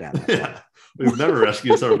crazy to go down that far. We've never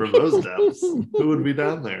rescued someone from those depths. Who would be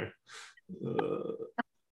down there?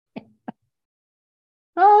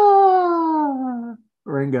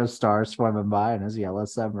 Ringo Starr swimming by in his yellow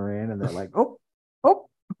submarine, and they're like, oh.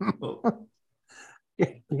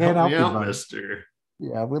 Can't help you, mister.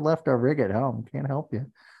 Yeah, we left our rig at home. Can't help you.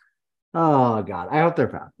 Oh, God. I hope they're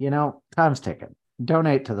found. You know, time's ticking.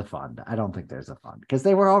 Donate to the fund. I don't think there's a fund because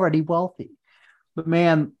they were already wealthy. But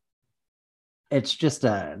man, this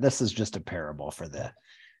is just a parable for the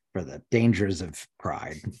dangers of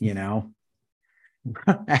pride, you know.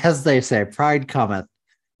 As they say, pride cometh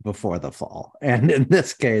before the fall. And in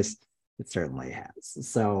this case, it certainly has.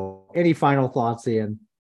 So any final thoughts, Ian?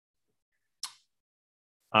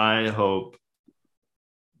 I hope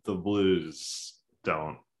the Blues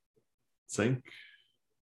don't sink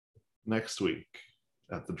next week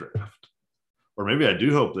at the draft. Or maybe I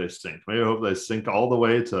do hope they sink. Maybe I hope they sink all the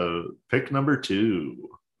way to pick number 2.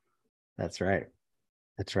 That's right.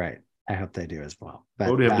 I hope they do as well. But,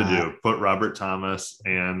 what do we have to do? Put Robert Thomas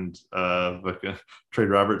and trade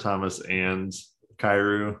Robert Thomas and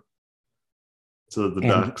Kyrou to the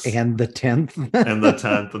Ducks. And the 10th. And the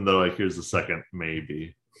 10th. And they're like, here's the second,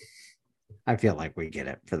 maybe. I feel like we get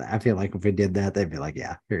it for that. I feel like if we did that, they'd be like,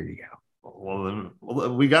 yeah, here you go. Well, then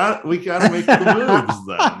we got to make the moves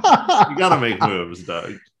then. You got to make moves,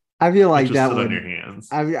 Doug. I feel like that would would on your hands.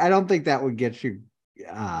 I don't think that would get you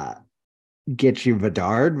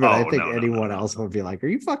Bedard, but I think anyone else would be like, are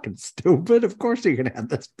you fucking stupid? Of course you can have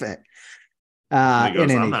this pick. In I'm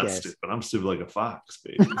any not case. stupid. I'm stupid like a fox,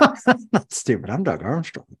 baby. Not stupid. I'm Doug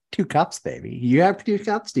Armstrong. 2 cups, baby. You have 2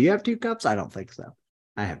 cups? Do you have 2 cups? I don't think so.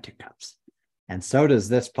 I have 2 cups. And so does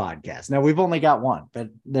this podcast. Now, we've only got 1, but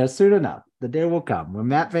there's soon enough. The day will come when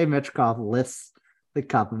Matvey Michkov lifts the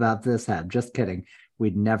cup about this head. Just kidding.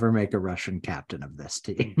 We'd never make a Russian captain of this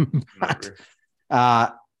team. But,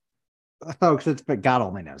 folks, it's been, God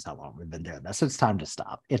only knows how long we've been doing this. It's time to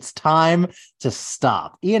stop. It's time to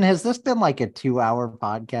stop. Ian, has this been like a 2-hour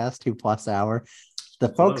podcast, 2+ hour?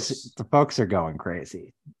 The folks are going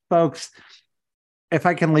crazy. Folks, if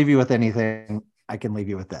I can leave you with anything, I can leave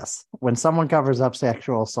you with this. When someone covers up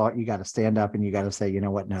sexual assault, you got to stand up and you got to say, you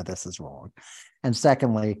know what? No, this is wrong. And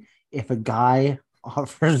secondly, if a guy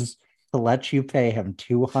offers to let you pay him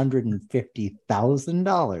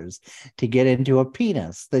 $250,000 to get into a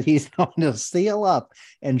penis that he's going to seal up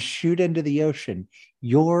and shoot into the ocean,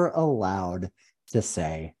 you're allowed to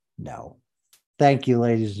say no. Thank you,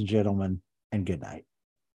 ladies and gentlemen, and good night.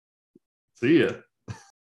 See ya.